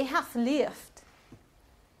 They have lived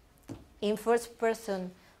in first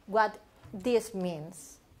person what this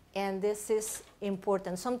means. And this is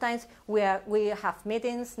important. Sometimes we have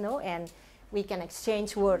meetings, and we can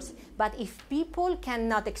exchange words. But if people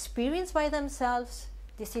cannot experience by themselves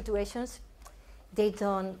the situations, they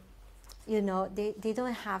don't, they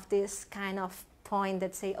don't have this kind of point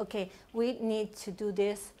that say, okay, we need to do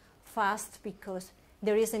this fast because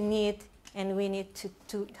there is a need and we need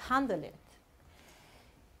to handle it.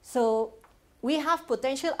 So we have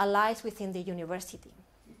potential allies within the university.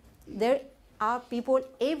 There are people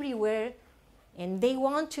everywhere and they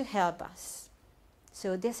want to help us.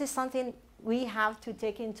 So this is something we have to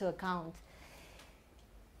take into account.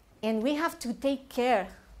 And we have to take care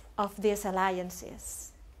of these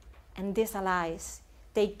alliances. And these allies,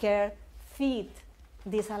 take care, feed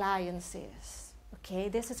these alliances. Okay,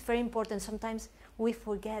 this is very important. Sometimes we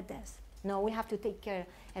forget this. No, we have to take care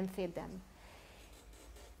and feed them.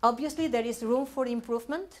 Obviously, there is room for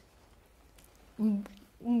improvement.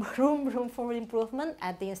 Room for improvement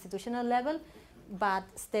at the institutional level, but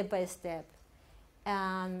step by step.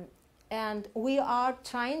 And we are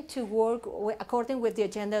trying to work according with the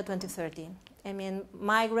Agenda 2030. I mean,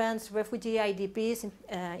 migrants, refugee, IDPs,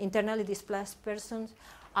 internally displaced persons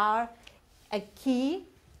are a key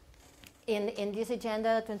in this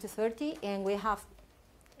Agenda 2030, and we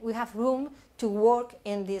have room to work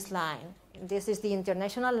in this line. This is the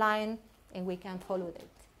international line, and we can follow it.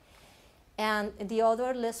 And the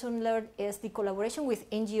other lesson learned is the collaboration with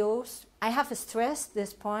NGOs. I have stressed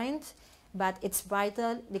this point, but it's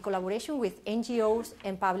vital, the collaboration with NGOs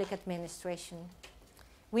and public administration.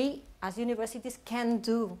 We, as universities, can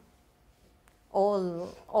do all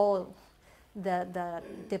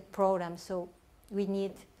the programs, so we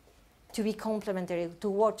need to be complementary, to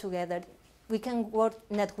work together. We can work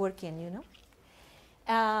networking,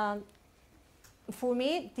 For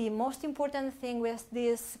me, the most important thing with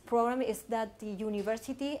this program is that the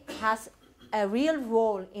university has a real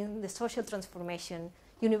role in the social transformation.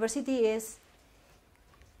 University is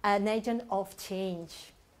an agent of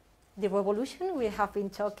change. The revolution we have been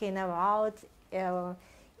talking about, the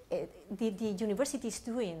university is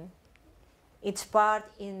doing its part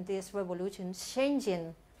in this revolution,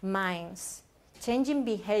 changing minds, changing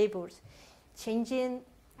behaviors, changing,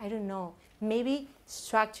 I don't know, maybe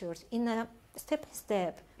structures in a step by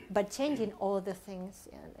step, but changing all the things.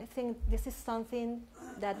 And I think this is something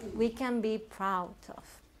that we can be proud of.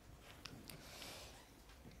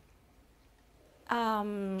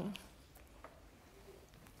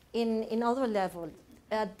 In other level,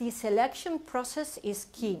 the selection process is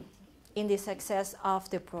key in the success of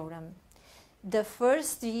the program. The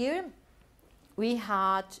first year, we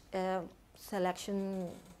had selection,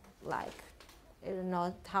 like, I don't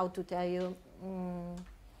know how to tell you,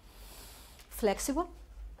 flexible,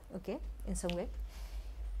 okay, in some way.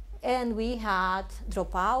 And we had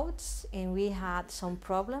dropouts, and we had some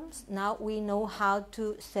problems. Now we know how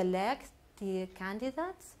to select the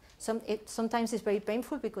candidates. Sometimes it's very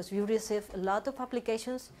painful because we receive a lot of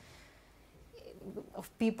applications of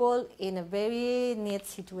people in a very neat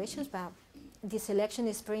situations, but the selection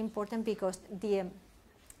is very important because the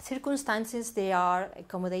circumstances they are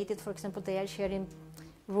accommodated. For example, they are sharing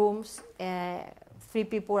rooms, 3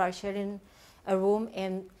 people are sharing a room,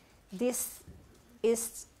 and this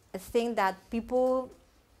is a thing that people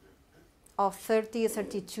of 30,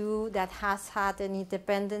 32 that has had an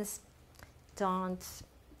independence don't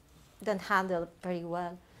handle very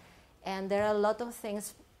well. And there are a lot of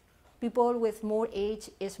things. People with more age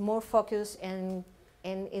is more focused in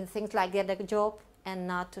things like get a job and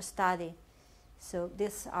not to study. So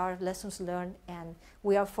these are lessons learned, and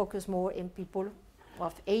we are focused more in people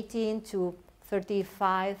of 18 to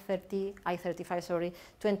 25,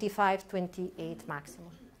 25, 28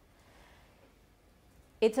 maximum.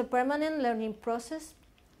 It's a permanent learning process,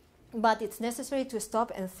 but it's necessary to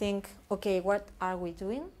stop and think, okay, what are we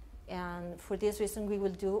doing? And for this reason, we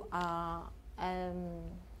will do an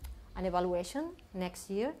evaluation next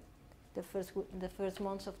year, the first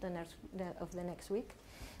months of the next week.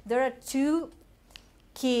 There are 2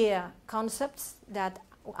 key concepts that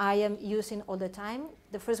I am using all the time.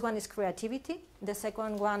 The first one is creativity. The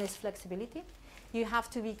second one is flexibility. You have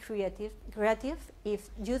to be creative. If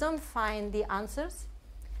you don't find the answers,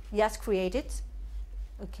 just create it.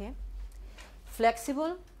 Okay.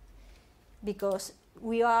 Flexible, because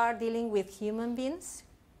we are dealing with human beings,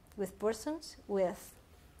 with persons, with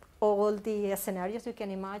all the scenarios you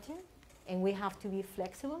can imagine, and we have to be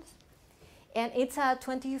flexible. And it's a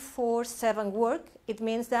 24/7 work. It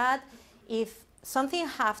means that if something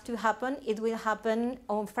has to happen, it will happen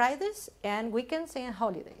on Fridays and weekends and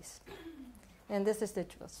holidays. And this is the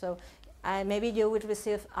truth. So maybe you would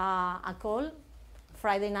receive a call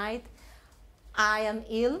Friday night. I am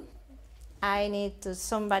ill. I need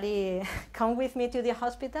somebody come with me to the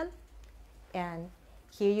hospital. And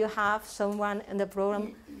here you have someone in the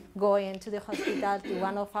program going to the hospital to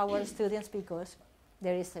one of our students because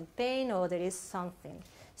there is a pain or there is something.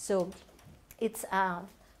 So it's a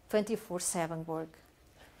 24/7 work.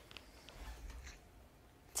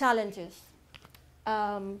 Challenges.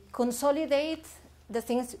 Consolidate the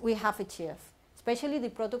things we have achieved, especially the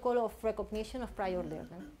protocol of recognition of prior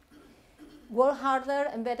learning. Work harder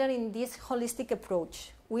and better in this holistic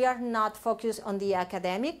approach. We are not focused on the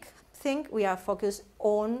academic thing, we are focused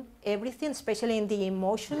on everything, especially in the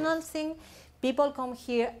emotional thing. People come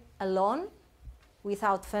here alone,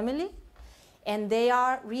 without family, and they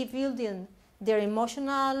are rebuilding their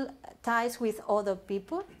emotional ties with other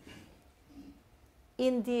people.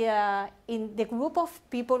 In the group of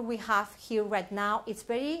people we have here right now, it's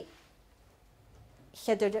very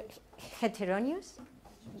heterogeneous.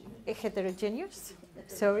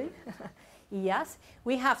 Sorry. Yes,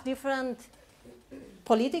 we have different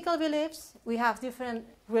political beliefs, we have different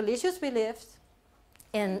religious beliefs,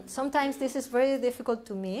 and sometimes this is very difficult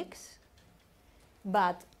to mix.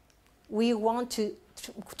 But we want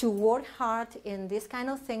to work hard in these kind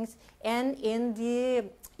of things and in the,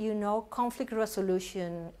 conflict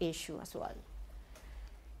resolution issue as well.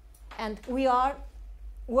 And we are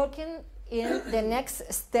working in the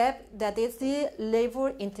next step, that is the labor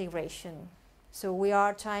integration. So we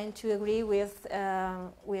are trying to agree with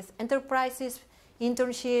enterprises,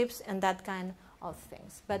 internships, and that kind of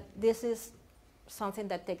things. But this is something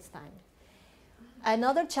that takes time.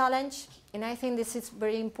 Another challenge, and I think this is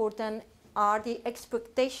very important, are the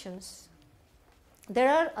expectations. There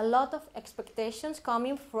are a lot of expectations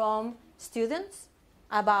coming from students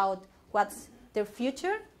about what's their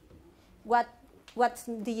future, what's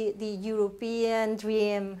the European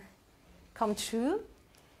dream come true,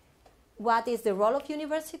 what is the role of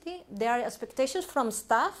university. There are expectations from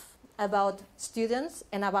staff about students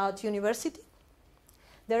and about university.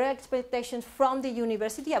 There are expectations from the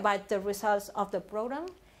university about the results of the program.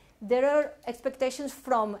 There are expectations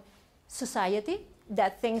from society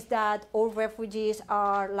that thinks that all refugees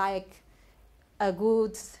are like a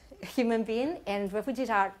good human being, and refugees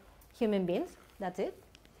are human beings, that's it.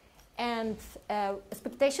 And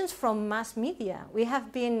expectations from mass media. We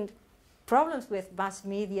have been problems with mass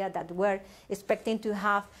media that were expecting to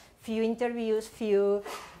have few interviews,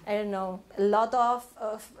 a lot of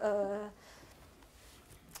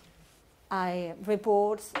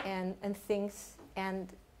reports and things. And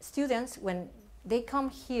students, when they come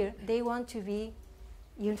here, they want to be,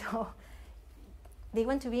 they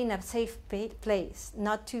want to be in a safe place,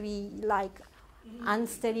 not to be like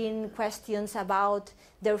answering questions about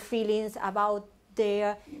their feelings, about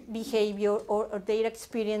their behavior or their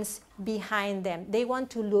experience behind them. They want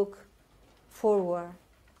to look forward.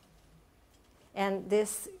 And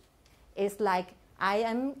this is like, I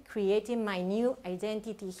am creating my new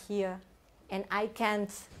identity here, and I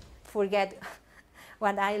can't forget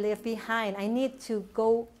what I left behind. I need to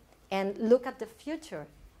go and look at the future.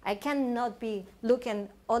 I cannot be looking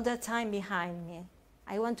all the time behind me.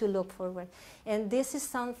 I want to look forward. And this is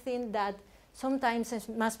something that sometimes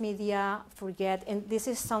mass media forget, and this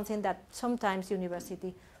is something that sometimes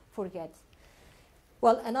university forgets.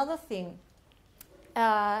 Well, another thing,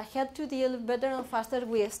 help to deal better and faster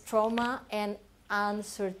with trauma and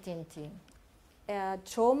uncertainty.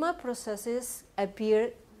 Trauma processes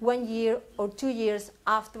appear 1 year or 2 years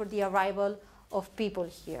after the arrival of people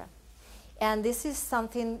here. And this is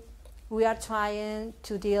something we are trying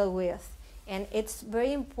to deal with. And it's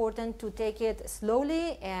very important to take it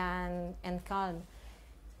slowly and calm.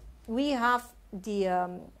 We have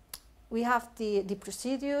the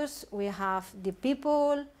procedures, we have the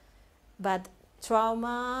people, but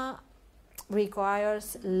trauma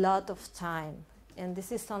requires a lot of time. And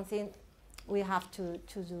this is something we have to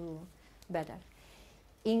do better.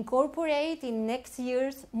 Incorporate in next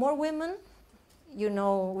years more women. You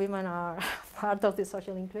know, women are part of the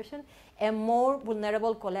social inclusion, and more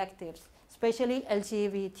vulnerable collectives, especially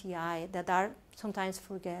LGBTI, that are sometimes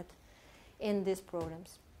forget in these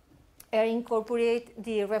programs. Incorporate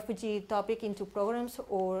the refugee topic into programs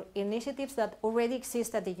or initiatives that already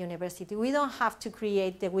exist at the university. We don't have to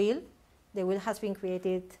create the wheel. The wheel has been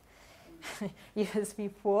created years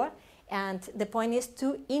before, and the point is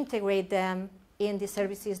to integrate them in the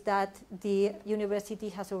services that the university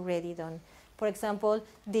has already done. For example,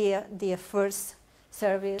 the first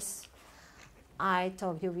service I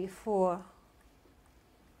told you before,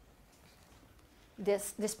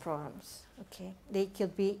 these programs, okay? They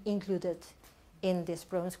could be included in these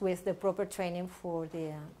programs with the proper training for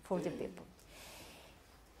the people.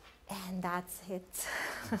 And that's it.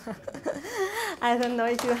 I don't know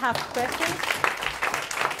if you have questions.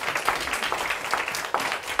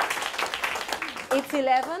 It's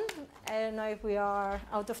 11. I don't know if we are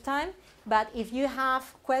out of time. But if you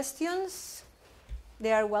have questions,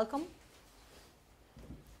 they are welcome.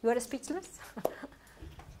 You are speechless?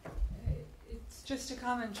 It's just a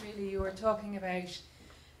comment, really. You were talking about,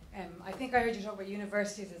 I think I heard you talk about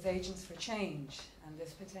universities as agents for change and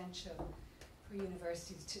this potential for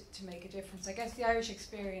universities to make a difference. I guess the Irish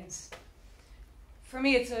experience, for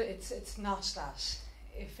me, it's not that.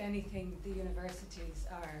 If anything, the universities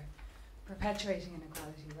are perpetuating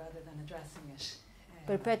inequality rather than addressing it.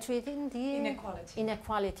 Perpetuating the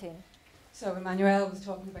inequality. So Emmanuel was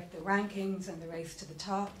talking about the rankings and the race to the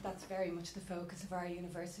top. That's very much the focus of our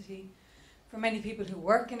university. For many people who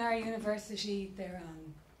work in our university, they're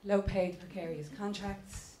on low-paid, precarious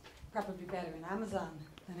contracts, probably better in Amazon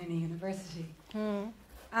than any university. Mm.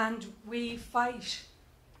 And we fight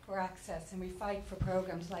for access and we fight for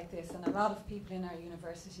programs like this. And a lot of people in our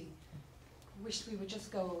university wish we would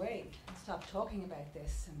just go away and stop talking about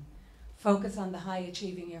this and focus on the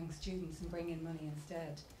high-achieving young students and bring in money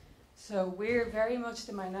instead. So we're very much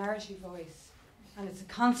the minority voice, and it's a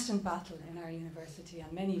constant battle in our university,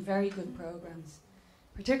 and many very good programs,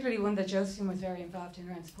 particularly one that Josephine was very involved in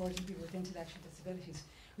around supporting people with intellectual disabilities,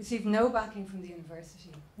 received no backing from the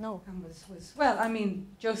university. No. And was well, I mean,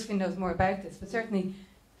 Josephine knows more about this, but certainly,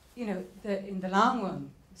 you know, in the long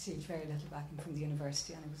run, received very little backing from the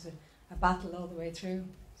university, and it was a battle all the way through.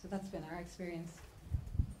 So that's been our experience.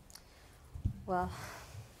 Well,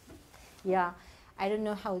 yeah, I don't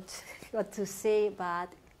know what to say,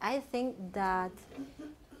 but I think that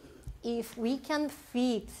if we can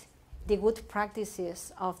feed the good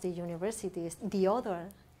practices of the universities, the other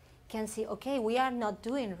can say, okay, we are not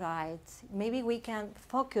doing right. Maybe we can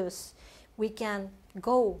focus, we can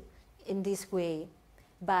go in this way.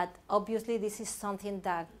 But obviously this is something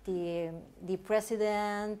that the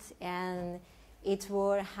president and its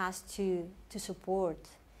board has to support.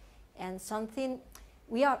 And something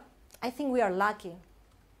I think we are lucky.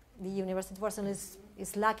 The University of Barcelona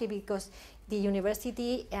is lucky because the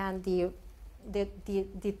university and the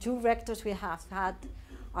two rectors we have had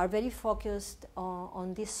are very focused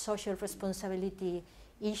on this social responsibility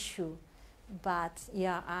issue. But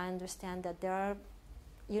yeah, I understand that there are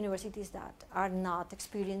universities that are not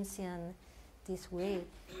experiencing this way.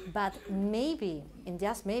 But maybe, and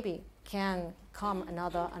just maybe, can come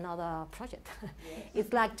another project. Yes.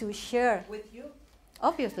 It's like to share. With you?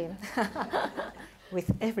 Obviously. With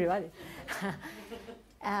everybody.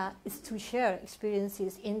 is to share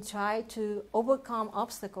experiences and try to overcome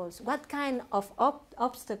obstacles. What kind of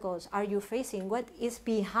obstacles are you facing? What is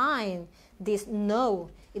behind this no?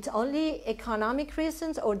 It's only economic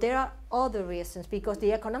reasons, or there are other reasons? Because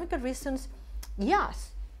the economic reasons,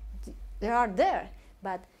 yes, they are there,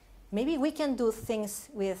 but maybe we can do things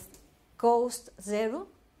with cost zero.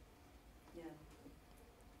 Yeah.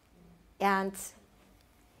 And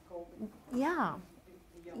yeah.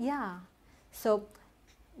 So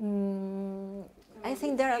I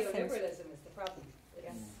think there are things. Neoliberalism is the problem.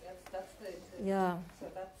 Yes, that's the yeah. So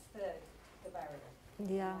that's the barrier.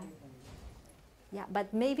 Yeah. Yeah,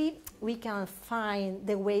 but maybe we can find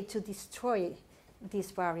the way to destroy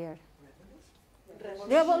this barrier.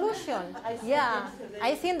 Revolution. Yeah,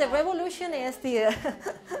 I think the revolution is the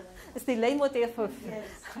is the leitmotif of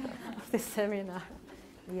the seminar.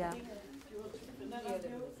 Yeah.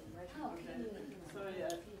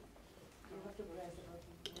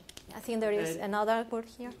 I think there is another word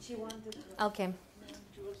here. Okay.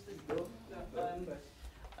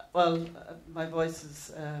 Well, my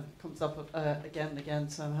voice comes up again and again,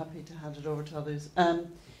 so I'm happy to hand it over to others.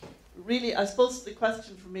 Really, I suppose the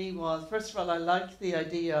question for me was, first of all, I like the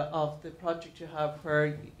idea of the project you have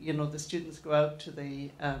where, you know, the students go out to the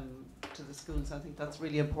schools. I think that's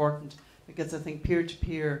really important, because I think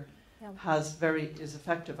peer-to-peer is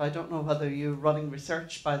effective. I don't know whether you're running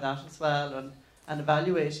research by that as well and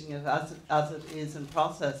evaluating it as it is in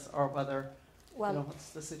process, or whether, you know, what's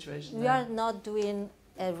the situation we there? are not doing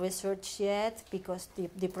research yet, because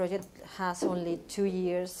the project has only 2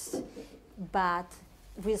 years, but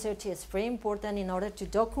research is very important in order to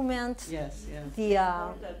document the Yes,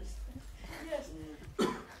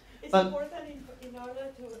 it's important in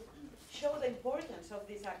order to show the importance of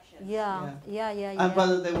these actions. And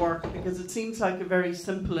whether they work, because it seems like a very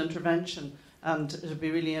simple intervention, and it would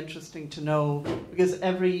be really interesting to know, because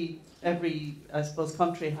every I suppose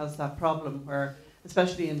country has that problem where,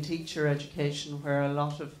 especially in teacher education, where a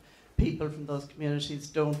lot of people from those communities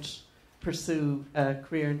don't pursue a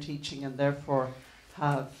career in teaching, and therefore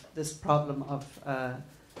have this problem of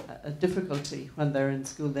a difficulty when they're in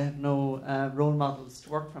school. They have no role models to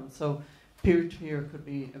work from. So peer-to-peer could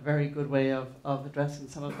be a very good way of addressing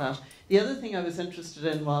some of that. The other thing I was interested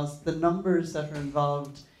in was the numbers that are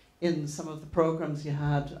involved in some of the programs you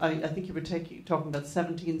had. I think you were talking about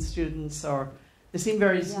 17 students, or they seem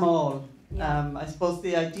very small. I suppose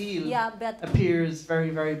the ideal appears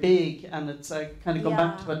very, very big, and it's kind of going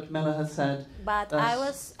back to what Camilla has said. But I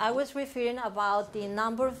was referring about the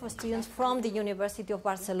number of students from the University of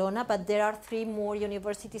Barcelona, but there are 3 more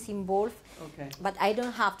universities involved. Okay. But I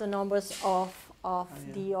don't have the numbers of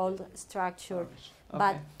the old structure. Okay.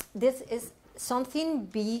 But this is something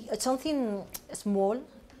big, something small,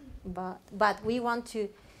 but we want to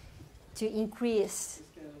increase.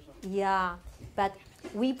 Yeah, but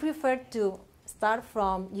we prefer to start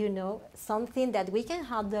from, you know, something that we can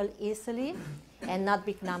handle easily and not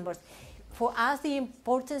big numbers. For us, the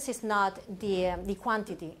importance is not the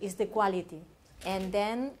quantity, it's the quality. And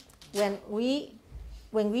then when we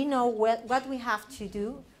know what we have to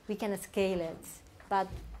do, we can scale it. But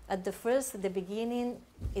at the beginning,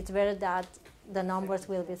 it's better that the numbers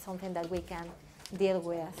will be something that we can deal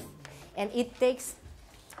with. And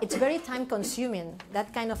it's very time consuming.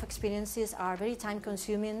 That kind of experiences are very time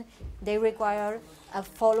consuming. They require a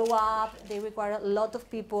follow-up. They require a lot of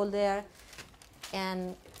people there.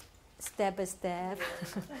 And step by step,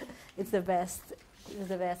 it's the best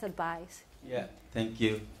advice. Yeah, thank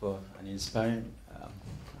you for an inspiring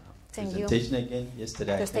presentation again.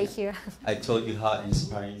 Yesterday, to stay here. I told you how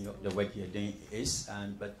inspiring the work you're doing is,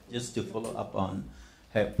 but just to follow up on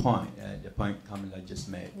her point, the point Camilla just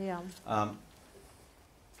made. Yeah.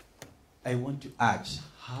 I want to ask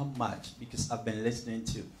how much, because I've been listening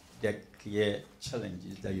to the clear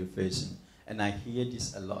challenges that you're facing, and I hear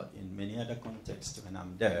this a lot in many other contexts when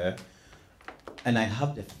I'm there, and I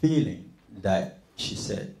have the feeling that, she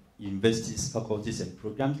said, universities, faculties, and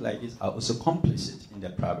programs like this are also complicit in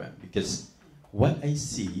the problem, because what I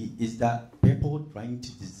see is that people trying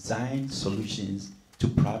to design solutions to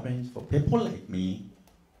problems for people like me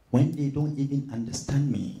when they don't even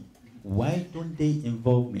understand me. Why don't they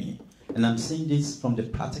involve me? And I'm saying this from the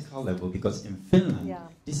practical level, because in Finland,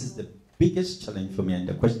 this is the biggest challenge for me, and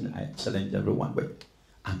the question I challenge everyone with.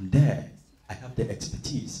 I'm there, I have the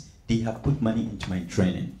expertise, they have put money into my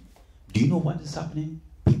training. Do you know what is happening?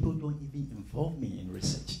 People don't even involve me in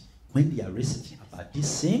research. When they are researching about this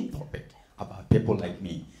same topic, about people like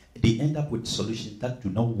me, they end up with solutions that do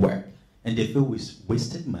not work, and they feel it's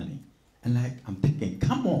wasted money. And I'm thinking,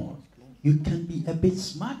 come on, you can be a bit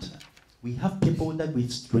smarter. We have people that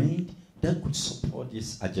we've trained, that could support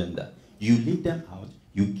this agenda. You leave them out,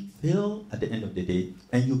 you fail at the end of the day,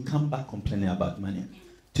 and you come back complaining about money.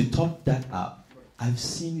 To top that up, I've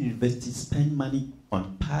seen universities spend money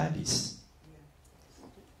on parties,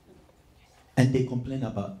 and they complain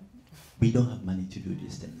about, we don't have money to do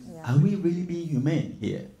these things. Yeah. Are we really being humane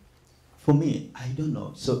here? For me, I don't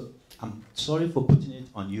know. So I'm sorry for putting it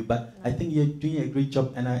on you, but I think you're doing a great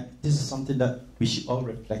job, and this is something that we should all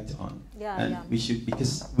reflect on. Yeah, and we should,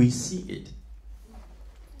 because we see it.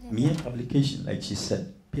 Mere publication, like she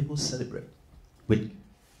said, people celebrate with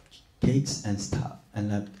cakes and stuff,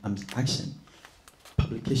 and action.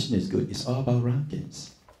 Publication is good. It's all about rankings.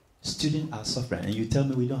 Students are suffering, and you tell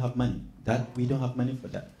me we don't have money. That we don't have money for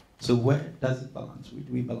that. So where does it balance? Where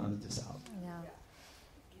do we balance this out?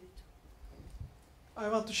 I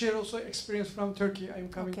want to share also experience from Turkey. I'm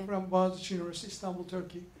coming from Boğaziçi University, Istanbul,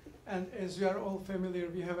 Turkey. And as we are all familiar,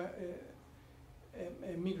 we have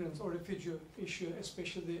a migrant or refugee issue,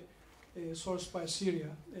 especially sourced by Syria.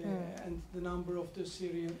 And the number of the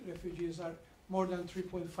Syrian refugees are more than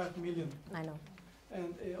 3.5 million. I know.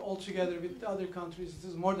 And altogether with the other countries, it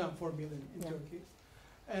is more than 4 million in Turkey.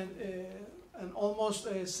 And almost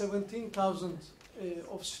 17,000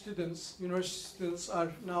 of students, university students,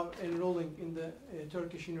 are now enrolling in the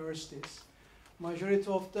Turkish universities. Majority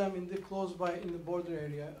of them in the close by, in the border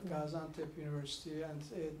area, Gaziantep University, and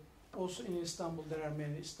also in Istanbul there are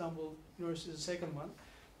many. Istanbul University is the second one.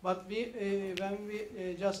 But we, when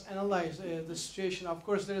we just analyze the situation, of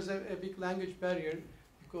course there is a big language barrier,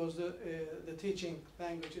 because the teaching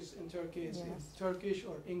languages in Turkey is Turkish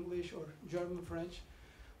or English or German, French.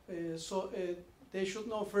 So they should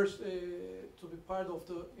know first to be part of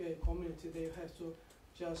the community, they have to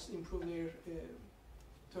just improve their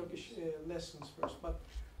Turkish lessons first. But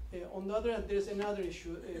on the other hand, there is another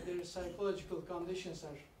issue. Their psychological conditions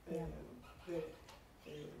are very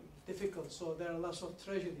difficult, so there are lots of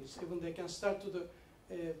tragedies. Even they can start to the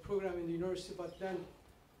program in the university, but then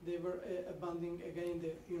they were abandoning again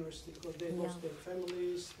the university because they lost their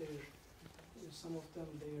families, some of them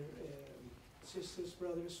their sisters,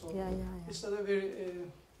 brothers. So it's not a very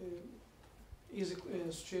easy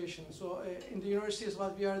situation. So in the universities,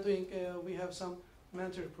 what we are doing, we have some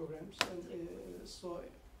mentor programs, and so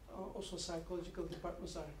also psychological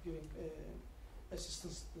departments are giving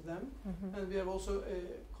assistance to them, and we have also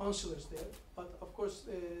counselors there. But of course,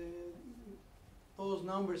 those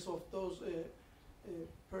numbers of those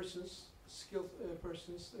persons, skilled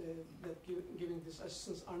persons that giving this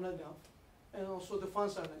assistance are not enough, and also the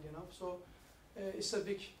funds are not enough. So it's a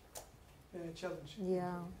big challenge.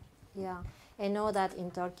 Yeah. I know that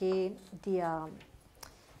in Turkey the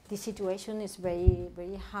situation is very,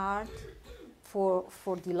 very hard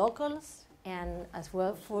for the locals, and as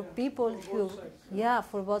well for people who,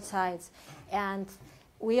 for both sides. And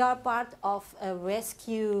we are part of a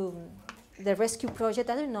the rescue project.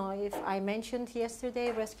 I don't know if I mentioned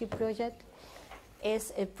yesterday, rescue project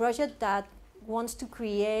is a project that wants to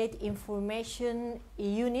create information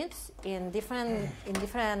units in different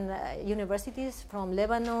universities from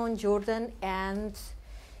Lebanon, Jordan, and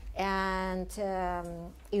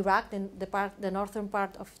Iraq, the northern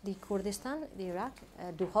part of the Kurdistan, the Iraq,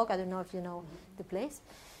 Duhok. I don't know if you know the place.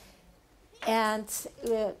 And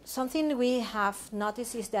something we have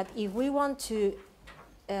noticed is that if we want to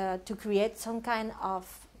create some kind of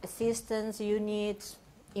assistance unit,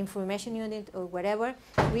 information unit, or whatever,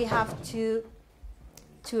 we have to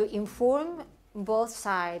inform both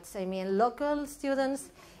sides. I mean, local students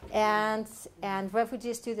and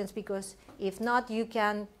refugee students, because if not, you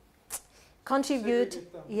can contribute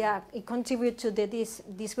to the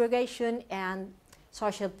desegregation and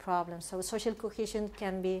social problems. So social cohesion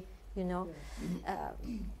can be,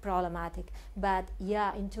 problematic. But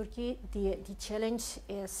in Turkey, the challenge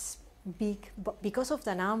is big because of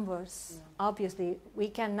the numbers. Obviously, we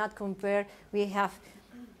cannot compare. We have,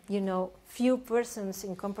 few persons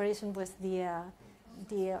in comparison with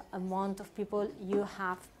the amount of people you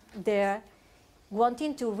have there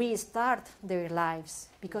wanting to restart their lives,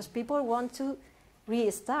 because people want to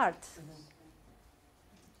restart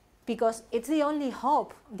because it's the only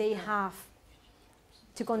hope they have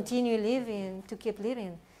to continue living, to keep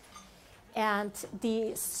living. And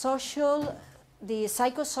the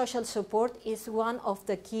psychosocial support is one of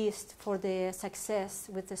the keys for the success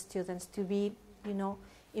with the students, to be,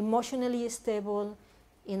 emotionally stable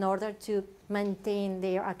in order to maintain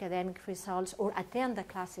their academic results or attend the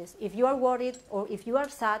classes. If you are worried or if you are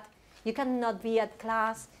sad, you cannot be at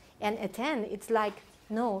class and attend. It's like,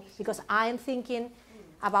 no, because I'm thinking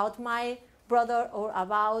about my brother or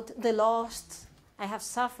about the lost I have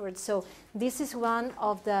suffered. So this is one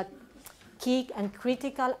of the key and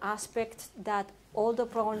critical aspect that all the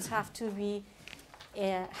programs have to be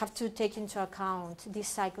have to take into account, this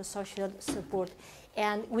psychosocial support.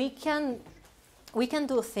 And we can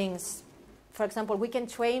do things. For example, we can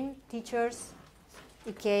train teachers,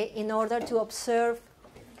 okay, in order to observe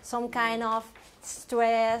some kind of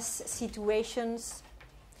stress situations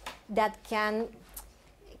that can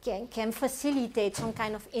facilitate some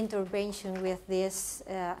kind of intervention with this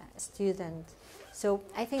student. So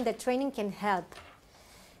I think that training can help,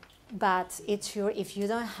 but it's sure if you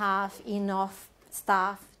don't have enough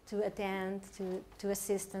staff to attend to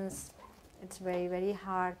assistance, it's very, very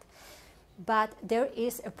hard. But there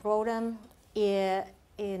is a program in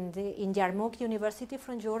Yarmouk University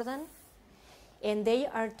from Jordan, and they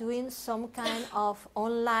are doing some kind of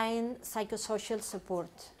online psychosocial support.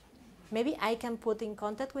 Maybe I can put in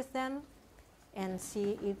contact with them and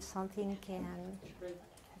see if something can.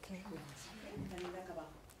 Okay.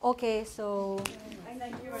 Okay, so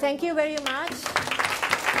thank you very much.